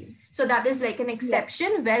properly sealed. So that is like an Yeah.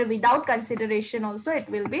 exception where without consideration also it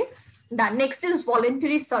will be done. Next is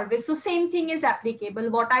voluntary service. So same thing is applicable.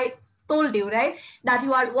 What I told you, right? That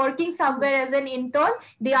you are working Hmm. somewhere as an intern,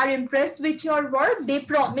 they are impressed with your work, they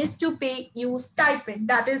promise to pay you stipend.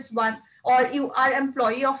 That is one. Or you are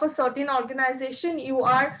employee of a certain organization, you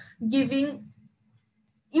are giving,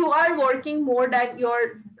 you are working more than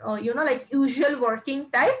your like usual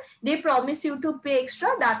working time, they promise you to pay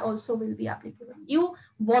extra, that also will be applicable. You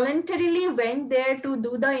voluntarily went there to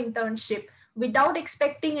do the internship without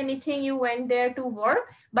expecting anything, you went there to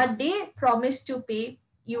work, but they promised to pay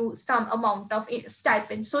you some amount of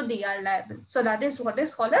stipend, so they are liable. So that is what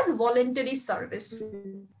is called as voluntary service.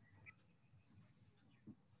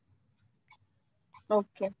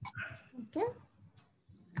 Okay. Okay.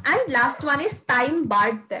 And last one is time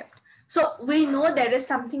barred debt. So we know there is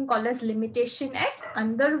something called as Limitation Act,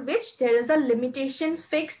 under which there is a limitation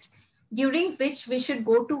fixed during which we should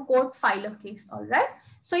go to court, file a case. All right.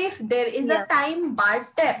 So if there is a Yeah. time barred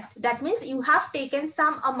debt, that means you have taken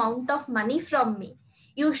some amount of money from me.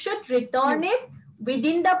 You should return Hmm. it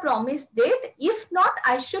within the promised date. If not,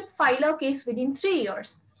 I should file a case within 3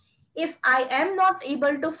 years. If I am not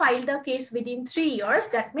able to file the case within 3 years,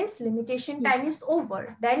 that means limitation Hmm. time is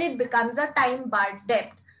over. Then it becomes a time barred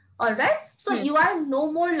debt. All right. So Hmm. you are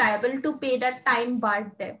no more liable to pay that time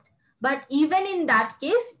barred debt. But even in that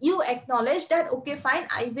case, you acknowledge that, okay, fine,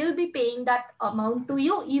 I will be paying that amount to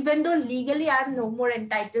you, even though legally I am no more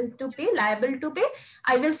entitled to pay, liable to pay,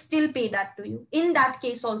 I will still pay that to you. In that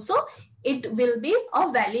case also, it will be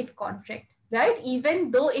a valid contract, right? Even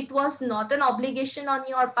though it was not an obligation on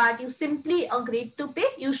your part, you simply agreed to pay,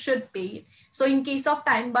 you should pay it. So in case of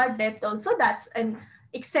time barred debt also, that's an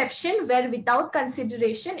exception where without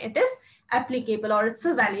consideration it is applicable or it's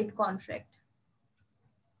a valid contract.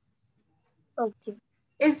 Okay.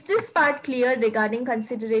 Is this part clear regarding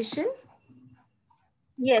consideration?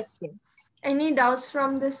 Yes. Yes. Any doubts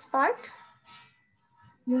from this part?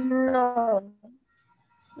 No.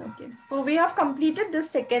 Okay, so we have completed the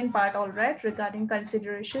second part, all right, regarding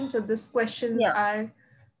consideration. So these questions Yeah. are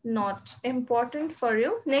not important for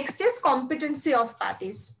you. Next is competency of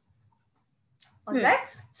parties. All Hmm. right.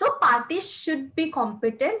 So parties should be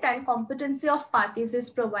competent, and competency of parties is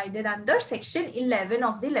provided under section 11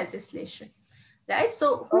 of the legislation. Right.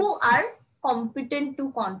 So who Okay. are competent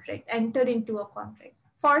to contract, enter into a contract?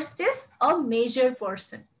 First is a major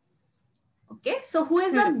person. Okay. So who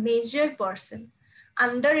is a Hmm. major person?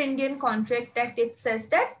 Under Indian Contract Act, it says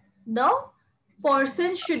that the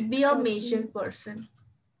person should be a major person.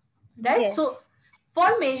 Right. So Yes.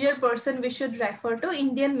 for major person, we should refer to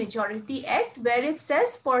Indian Majority Act, where it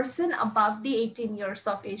says person above the 18 years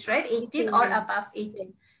of age, right? 18 or 18 above years. 18.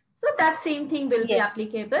 Yes. So that same thing will be Yes.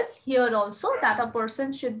 applicable here also, that a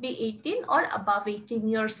person should be 18 or above 18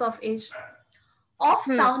 years of age, of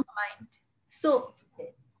Hmm. sound mind. So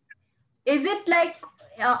is it like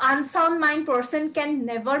unsound mind person can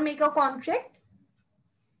never make a contract,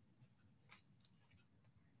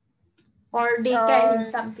 or they can in Uh,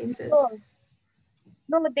 some cases? no.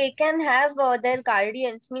 No, they can have their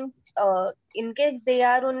guardians. Means, in case they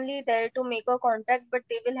are only there to make a contract, but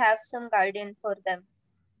they will have some guardian for them.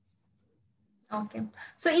 Okay.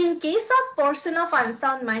 So in case of person of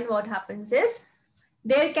unsound mind, what happens is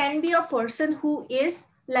there can be a person who is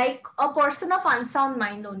like a person of unsound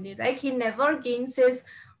mind only, right? He never gains his,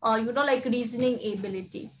 like reasoning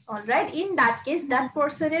ability. All right. In that case, that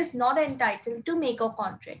person is not entitled to make a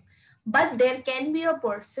contract. But there can be a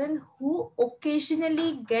person who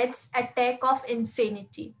occasionally gets attack of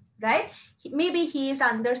insanity, right? Maybe he is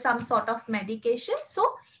under some sort of medication.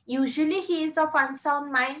 So usually he is of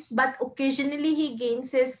unsound mind, but occasionally he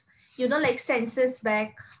gains his, like senses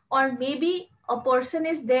back. Or maybe a person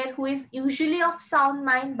is there who is usually of sound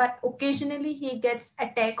mind, but occasionally he gets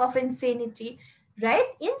attack of insanity, right?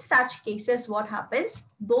 In such cases, what happens?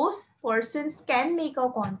 Those persons can make a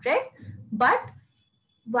contract, but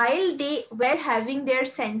while they were having their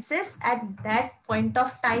senses at that point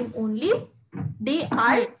of time only, they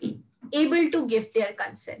are able to give their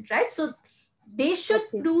consent, right? So they should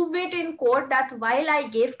prove it in court that while I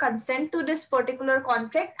gave consent to this particular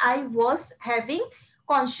contract, I was having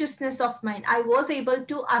consciousness of mind. I was able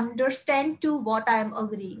to understand to what I am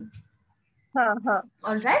agreeing.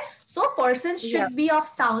 All right. So person should be of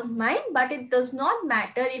sound mind, but it does not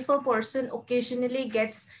matter if a person occasionally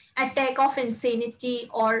gets attack of insanity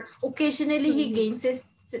or occasionally he gains his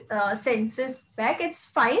senses back. It's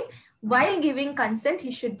fine. While giving consent,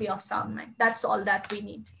 he should be of sound mind. That's all that we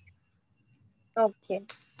need. Okay.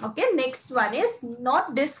 Okay, next one is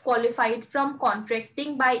not disqualified from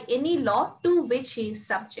contracting by any law to which he is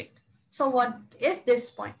subject. So what is this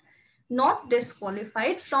point? Not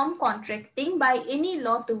disqualified from contracting by any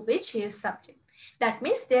law to which he is subject. That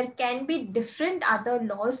means there can be different other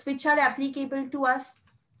laws which are applicable to us.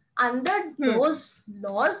 Under those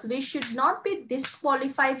laws, we should not be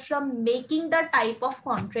disqualified from making the type of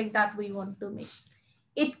contract that we want to make.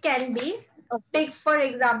 It can be, take for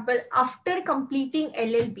example, after completing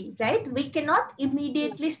LLB, right? We cannot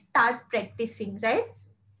immediately start practicing, right?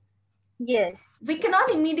 Yes. We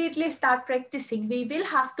cannot immediately start practicing. We will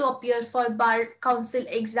have to appear for bar council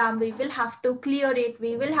exam. We will have to clear it.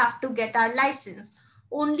 We will have to get our license.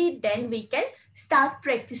 Only then we can start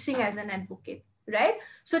practicing as an advocate, right?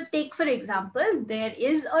 So take for example, there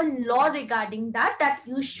is a law regarding that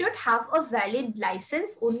you should have a valid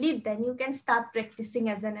license. Only then you can start practicing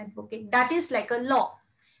as an advocate. That is like a law,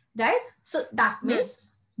 right? So that means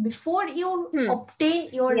before you obtain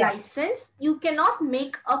your license, you cannot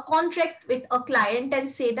make a contract with a client and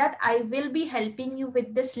say that I will be helping you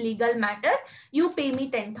with this legal matter. You pay me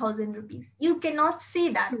 10,000 rupees. You cannot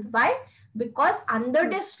say that. Why? Because under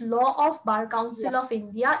this law of Bar Council of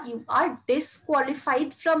India, you are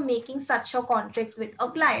disqualified from making such a contract with a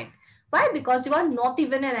client. Why? Because you are not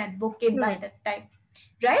even an advocate by that time.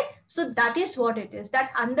 Right? So that is what it is,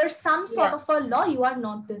 that under some sort of a law, you are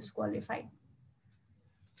not disqualified.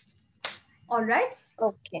 All right.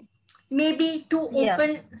 Okay. Maybe to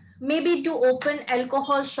open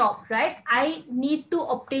alcohol shop, right? I need to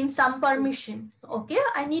obtain some permission. Okay,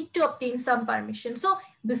 I need to obtain some permission. So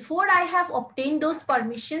before I have obtained those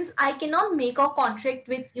permissions, I cannot make a contract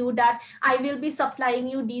with you that I will be supplying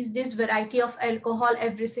you this variety of alcohol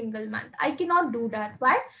every single month. I cannot do that.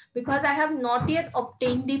 Why? Because I have not yet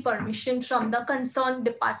obtained the permission from the concerned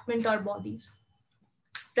department or bodies,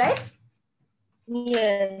 right?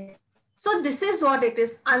 Yes. So this is what it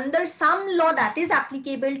is. Under some law that is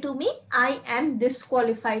applicable to me, I am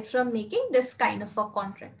disqualified from making this kind of a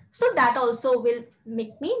contract. So that also will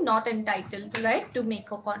make me not entitled, right, to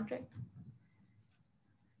make a contract.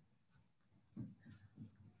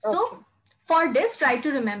 So for this, try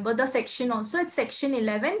to remember the section also. It's section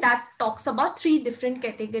 11 that talks about 3 different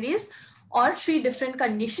categories or 3 different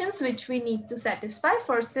conditions which we need to satisfy.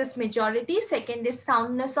 First is majority, second is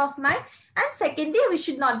soundness of mind, and secondly, we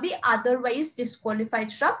should not be otherwise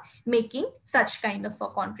disqualified from making such kind of a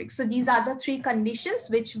contract. So these are the 3 conditions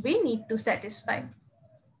which we need to satisfy.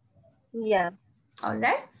 Yeah. All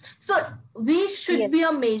right. So we should be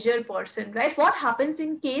a major person, right? What happens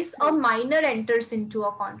in case a minor enters into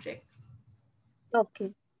a contract?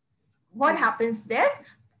 Okay. What happens there?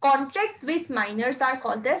 Contract with minors are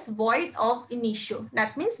called as void of initio.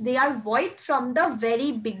 That means they are void from the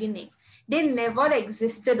very beginning. They never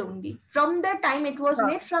existed only. From the time it was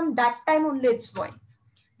made, from that time only it's void,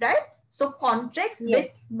 right? So contract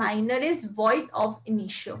with minor is void of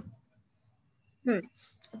initio.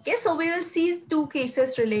 Okay, so we will see 2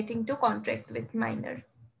 cases relating to contract with minor.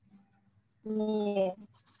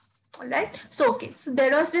 Yes. All right. So, okay. So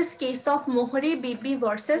there was this case of Mohri Bibi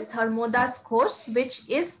versus Dharmodas Ghosh, which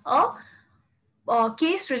is a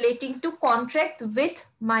case relating to contract with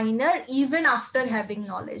minor even after having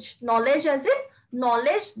knowledge. Knowledge as in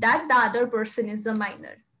knowledge that the other person is a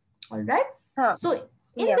minor. All right. So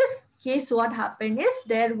in this case, what happened is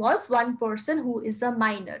there was one person who is a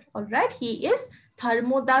minor. All right. He is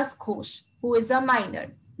Dharmodas Ghosh, who is a minor.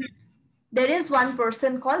 There is one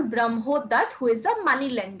person called Brahmo Dutt, who is a money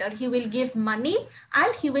lender. He will give money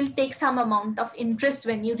and he will take some amount of interest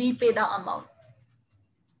when you repay the amount.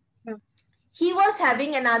 He was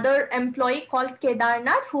having another employee called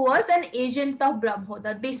Kedarnath, who was an agent of Brahmo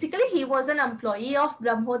Dutt. Basically, he was an employee of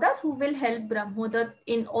Brahmo Dutt who will help Brahmo Dutt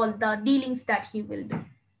in all the dealings that he will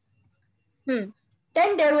do.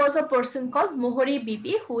 Then there was a person called Mohri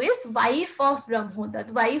Bibi, who is wife of Brahmo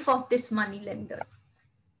Dutt, wife of this money lender.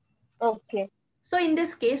 Okay. So in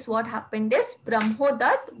this case, what happened is Brahmo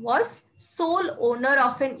Dutt was sole owner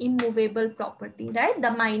of an immovable property, right? The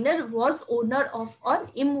minor was owner of an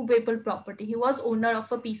immovable property. He was owner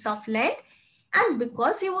of a piece of land And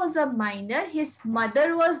because he was a minor, his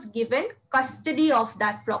mother was given custody of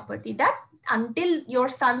that property, that until your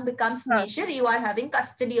son becomes major, you are having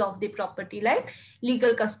custody of the property, like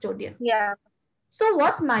legal custodian. Yeah. So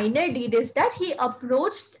what minor did is that he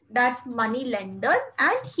approached that money lender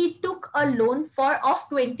and he took a loan of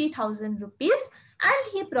 20,000 rupees,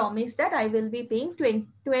 and he promised that I will be paying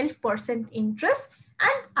 12% interest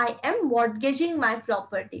and I am mortgaging my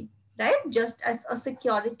property, right? Just as a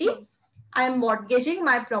security, I am mortgaging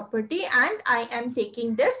my property and I am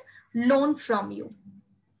taking this loan from you.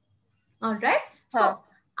 All right. So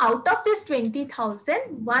out of this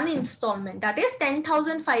 20,000, one installment, that is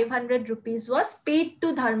 10,500 rupees, was paid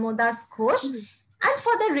to Dharmodas Ghosh. And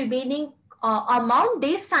for the remaining amount,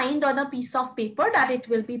 they signed on a piece of paper that it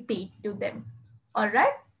will be paid to them. All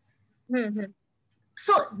right.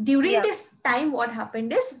 So during this time, what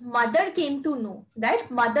happened is mother came to know, right?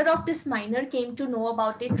 Mother of this minor came to know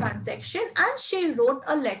about the transaction, and she wrote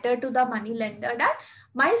a letter to the money lender that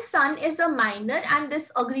my son is a minor and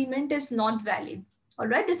this agreement is not valid. All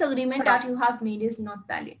right, this agreement that you have made is not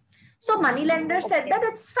valid. So money lender said that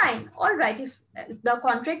it's fine. All right, if the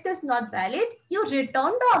contract is not valid, you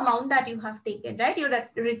return the amount that you have taken, right? You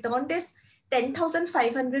return this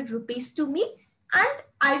 10,500 rupees to me, and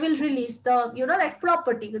I will release the, like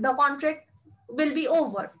property. The contract will be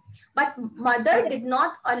over. But mother did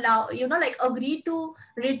not allow, agree to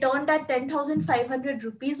return that 10,500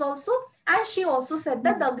 rupees also. And she also said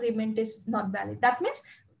that the agreement is not valid. That means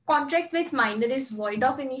contract with minor is void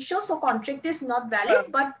of initio. So contract is not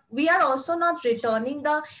valid, but we are also not returning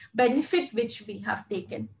the benefit which we have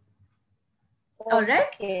taken. All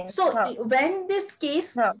right. So when this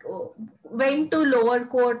case went to lower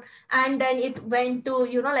court, and then it went to,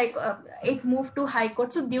 it moved to high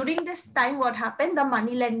court. So during this time, what happened? The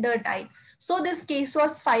money lender died. So this case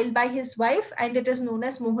was filed by his wife, and it is known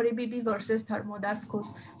as Mohari Bibi versus Dharmodas Ghosh.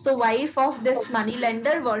 So wife of this money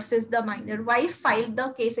lender versus the minor. Wife filed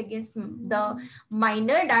the case against the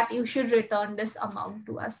minor that you should return this amount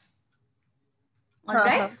to us. All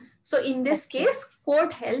right. So in this case,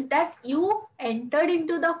 court held that you entered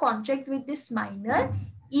into the contract with this minor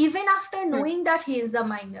even after knowing that he is a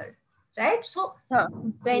minor, right? So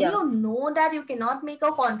when you know that you cannot make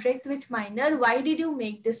a contract with minor, why did you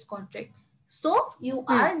make this contract? So you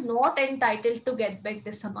are not entitled to get back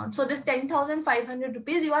this amount. So this 10,500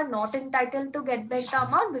 rupees, you are not entitled to get back the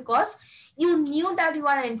amount because you knew that you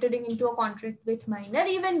are entering into a contract with minor.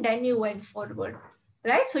 Even then you went forward.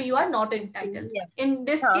 Right? So you are not entitled. In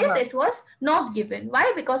this case, it was not given.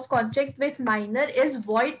 Why? Because contract with minor is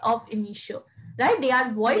void of initio. Right? They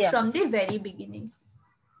are void from the very beginning.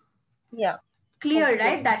 Clear,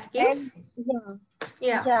 right? That case?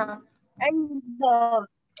 And, And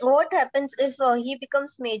what happens if he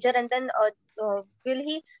becomes major, and then will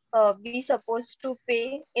he be supposed to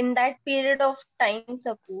pay in that period of time?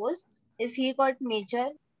 Suppose if he got major,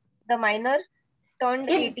 the minor turned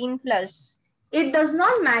 18 plus. It does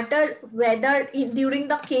not matter whether during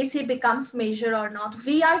the case he becomes major or not.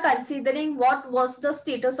 We are considering what was the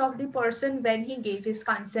status of the person when he gave his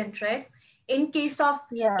consent, right? In case of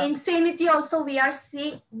insanity also, we are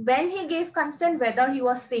seeing when he gave consent, whether he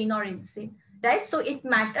was sane or insane, right? So it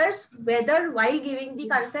matters whether while giving the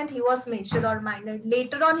consent, he was major or minor.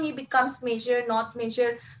 Later on, he becomes major, not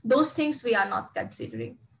major. Those things we are not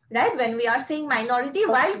considering. Right? When we are saying minority,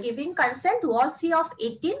 while giving consent, was he of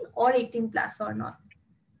 18 or 18 plus or not?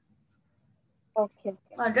 All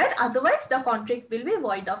right. Otherwise, the contract will be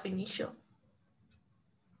void of initio.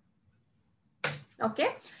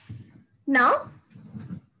 Okay. Now,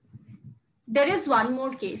 there is one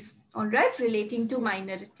more case, all right, relating to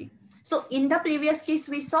minority. So in the previous case,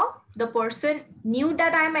 we saw the person knew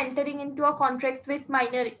that I am entering into a contract with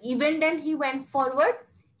minor. Even then he went forward.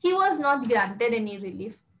 He was not granted any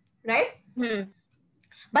relief. Right?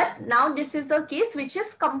 But now this is the case which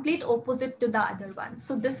is complete opposite to the other one.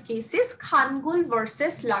 So this case is Khangul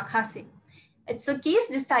versus Lakha Singh. It's a case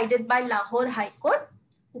decided by Lahore High Court.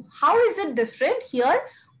 How is it different here?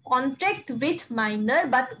 Contract with minor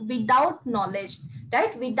but without knowledge,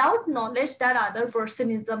 right? Without knowledge that other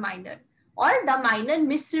person is a minor, or the minor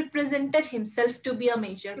misrepresented himself to be a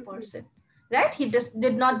major person, right? He just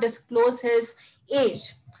did not disclose his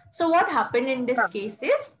age. So what happened in this case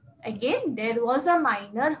is, again, there was a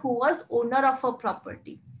minor who was owner of a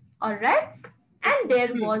property, all right? And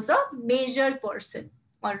there was a major person,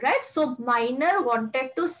 all right? So minor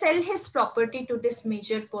wanted to sell his property to this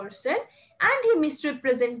major person, and he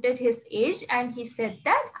misrepresented his age, and he said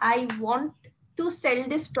that I want to sell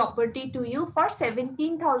this property to you for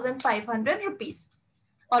 17,500 rupees,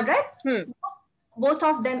 all right? Both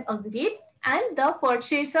of them agreed. and the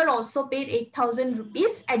purchaser also paid 8,000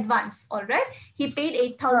 rupees advance. All right, he paid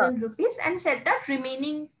 8,000 rupees and said that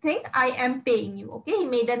remaining thing I am paying you. Okay, he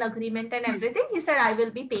made an agreement and everything. He said I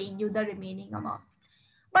will be paying you the remaining amount.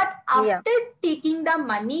 But after taking the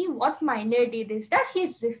money, what minor did is that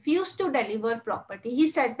he refused to deliver property. He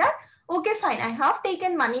said that, okay, fine, I have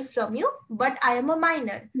taken money from you, but I am a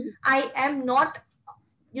minor. I am not,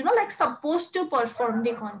 like supposed to perform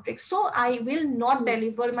the contract. So I will not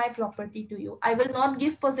deliver my property to you. I will not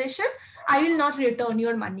give possession. I will not return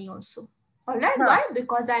your money also. All right. Why?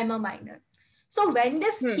 Because I am a minor. So when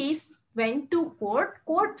this case went to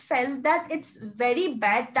court felt that it's very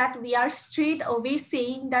bad that we are straight away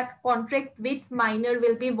saying that contract with minor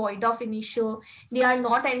will be void of initio. They are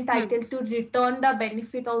not entitled to return the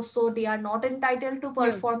benefit also. They are not entitled to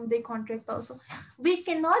perform the contract also. We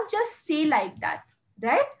cannot just say like that,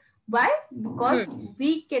 right? Why? Because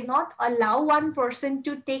we cannot allow one person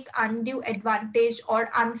to take undue advantage or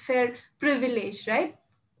unfair privilege, right?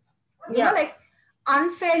 Like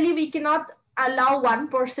unfairly we cannot allow one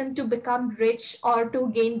person to become rich or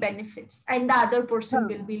to gain benefits and the other person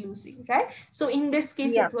will be losing, right? So in this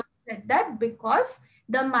case it was said that because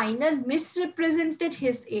the minor misrepresented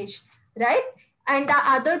his age, right, and the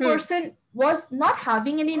other person was not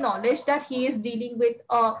having any knowledge that he is dealing with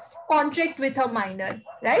a contract with a minor,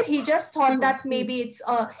 right? He just thought that maybe it's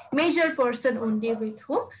a major person only with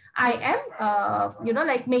whom I am,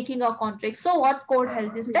 like making a contract. So what court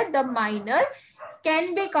held is that the minor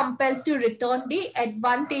can be compelled to return the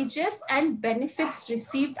advantages and benefits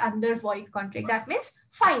received under void contract. That means,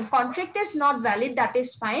 fine, contract is not valid, that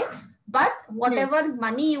is fine. But whatever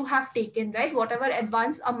money you have taken, right, whatever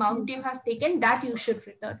advance amount you have taken, that you should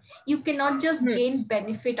return. You cannot just gain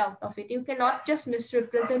benefit out of it. You cannot just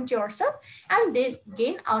misrepresent yourself and then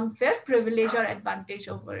gain unfair privilege or advantage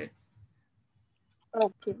over it.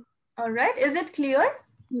 Okay. All right. Is it clear?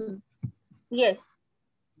 Yes.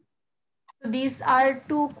 So these are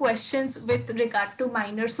two questions with regard to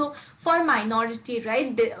minor. So for minority,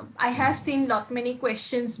 right, I have seen many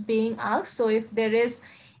questions being asked. So if there is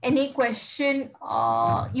any question,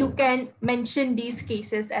 you can mention these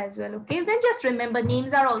cases as well. Okay, you can just remember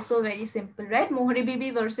names are also very simple, right? Mohri Bibi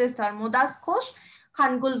versus Dharmodas Ghosh,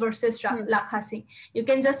 Khangul versus Lakha Singh. You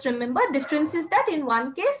can just remember difference is that in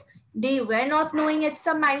one case, they were not knowing it's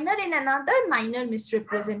a minor, in another minor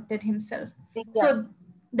misrepresented himself. So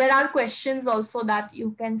there are questions also that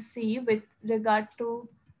you can see with regard to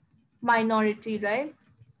minority, right?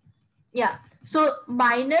 Yeah. So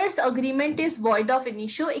minor's agreement is void of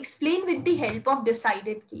initio. Explain with the help of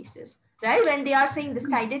decided cases, right? When they are saying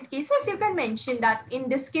decided cases, you can mention that in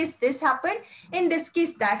this case, this happened. In this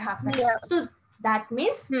case, that happened. So that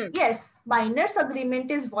means, yes, minor's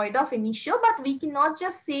agreement is void of initio, but we cannot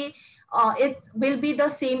just say it will be the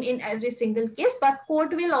same in every single case, but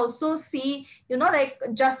court will also see, like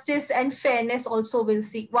justice and fairness also will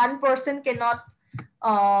see. One person cannot,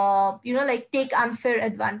 like take unfair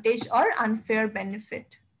advantage or unfair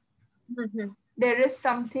benefit. There is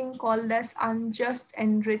something called as unjust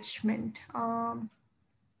enrichment.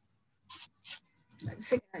 Let's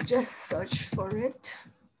see, I'll just search for it.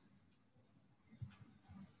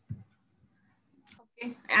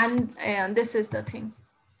 Okay, and this is the thing.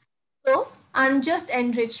 So unjust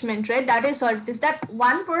enrichment, right? That is what it is. That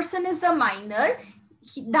one person is a minor.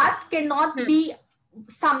 That cannot be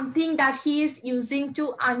something that he is using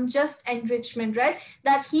to unjust enrichment, right?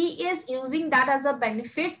 That he is using that as a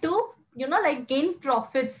benefit to, like gain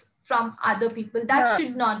profits from other people. That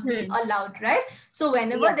should not be allowed, right? So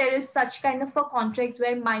whenever there is such kind of a contract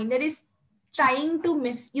where minor is trying to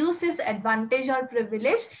misuse his advantage or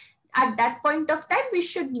privilege, at that point of time, we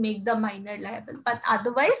should make the minor liable. But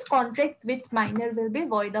otherwise, contract with minor will be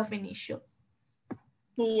void of initio.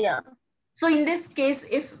 So in this case,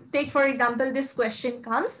 if take for example, this question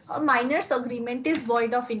comes, a minor's agreement is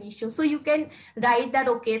void of initio. So you can write that,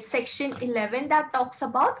 okay, it's section 11 that talks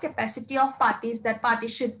about capacity of parties, that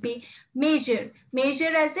parties should be major.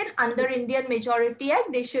 Major as in under Indian Majority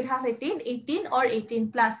Act, they should have attained 18 or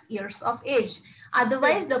 18 plus years of age.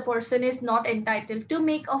 Otherwise, the person is not entitled to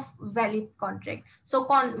make a valid contract. So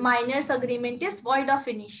minor's agreement is void of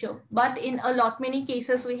initio. But in a lot many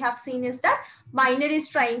cases we have seen is that minor is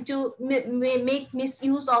trying to make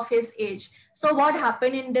misuse of his age. So what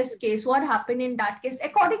happened in this case? What happened in that case?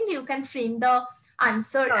 Accordingly, you can frame the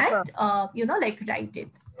answer and, like write it.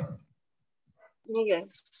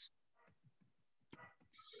 Yes.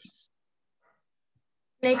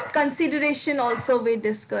 Next, consideration also we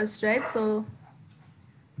discussed, right? So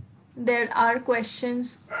there are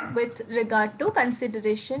questions with regard to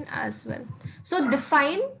consideration as well. So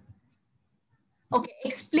define Okay,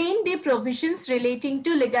 explain the provisions relating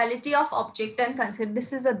to legality of object and consider.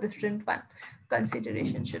 This is a different one.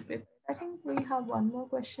 Consideration should be. I think we have one more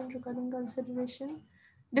question regarding consideration.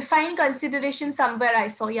 Define consideration somewhere I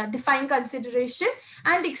saw. Yeah, define consideration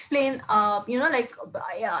and explain.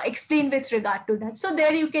 Explain with regard to that. So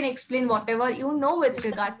there you can explain whatever you know with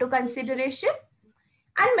regard to consideration,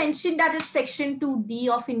 and mention that it's Section 2D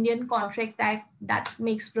of Indian Contract Act that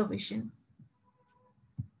makes provision.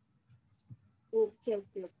 Okay.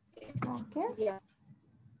 Okay. Yeah.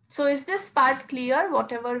 So is this part clear,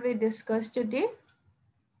 whatever we discussed today?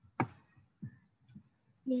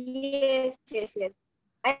 Yes.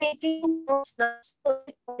 I'm making notes now. So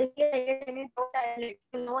if already I get any doubt, I'll let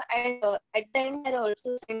you know. And at the end, I'll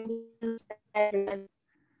also send you the notes that I've written.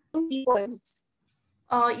 Key points.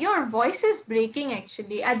 Your voice is breaking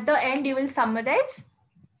actually. At the end, you will summarize?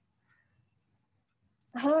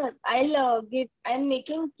 I'm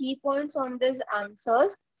making key points on these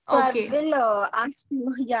answers. So Okay. I will ask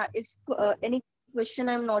you, if any question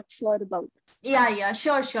I'm not sure about. Yeah,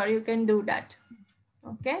 sure. You can do that.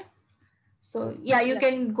 Okay. So yeah, you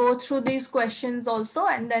can go through these questions also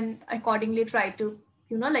and then accordingly try to,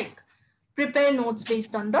 prepare notes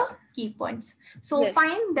based on the key points. So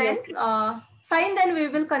fine then, we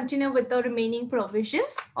will continue with the remaining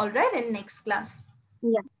provisions. All right, in next class.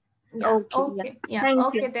 Yeah. Yeah. Okay. Okay. Yeah. Thank you.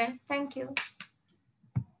 Okay then. Thank you.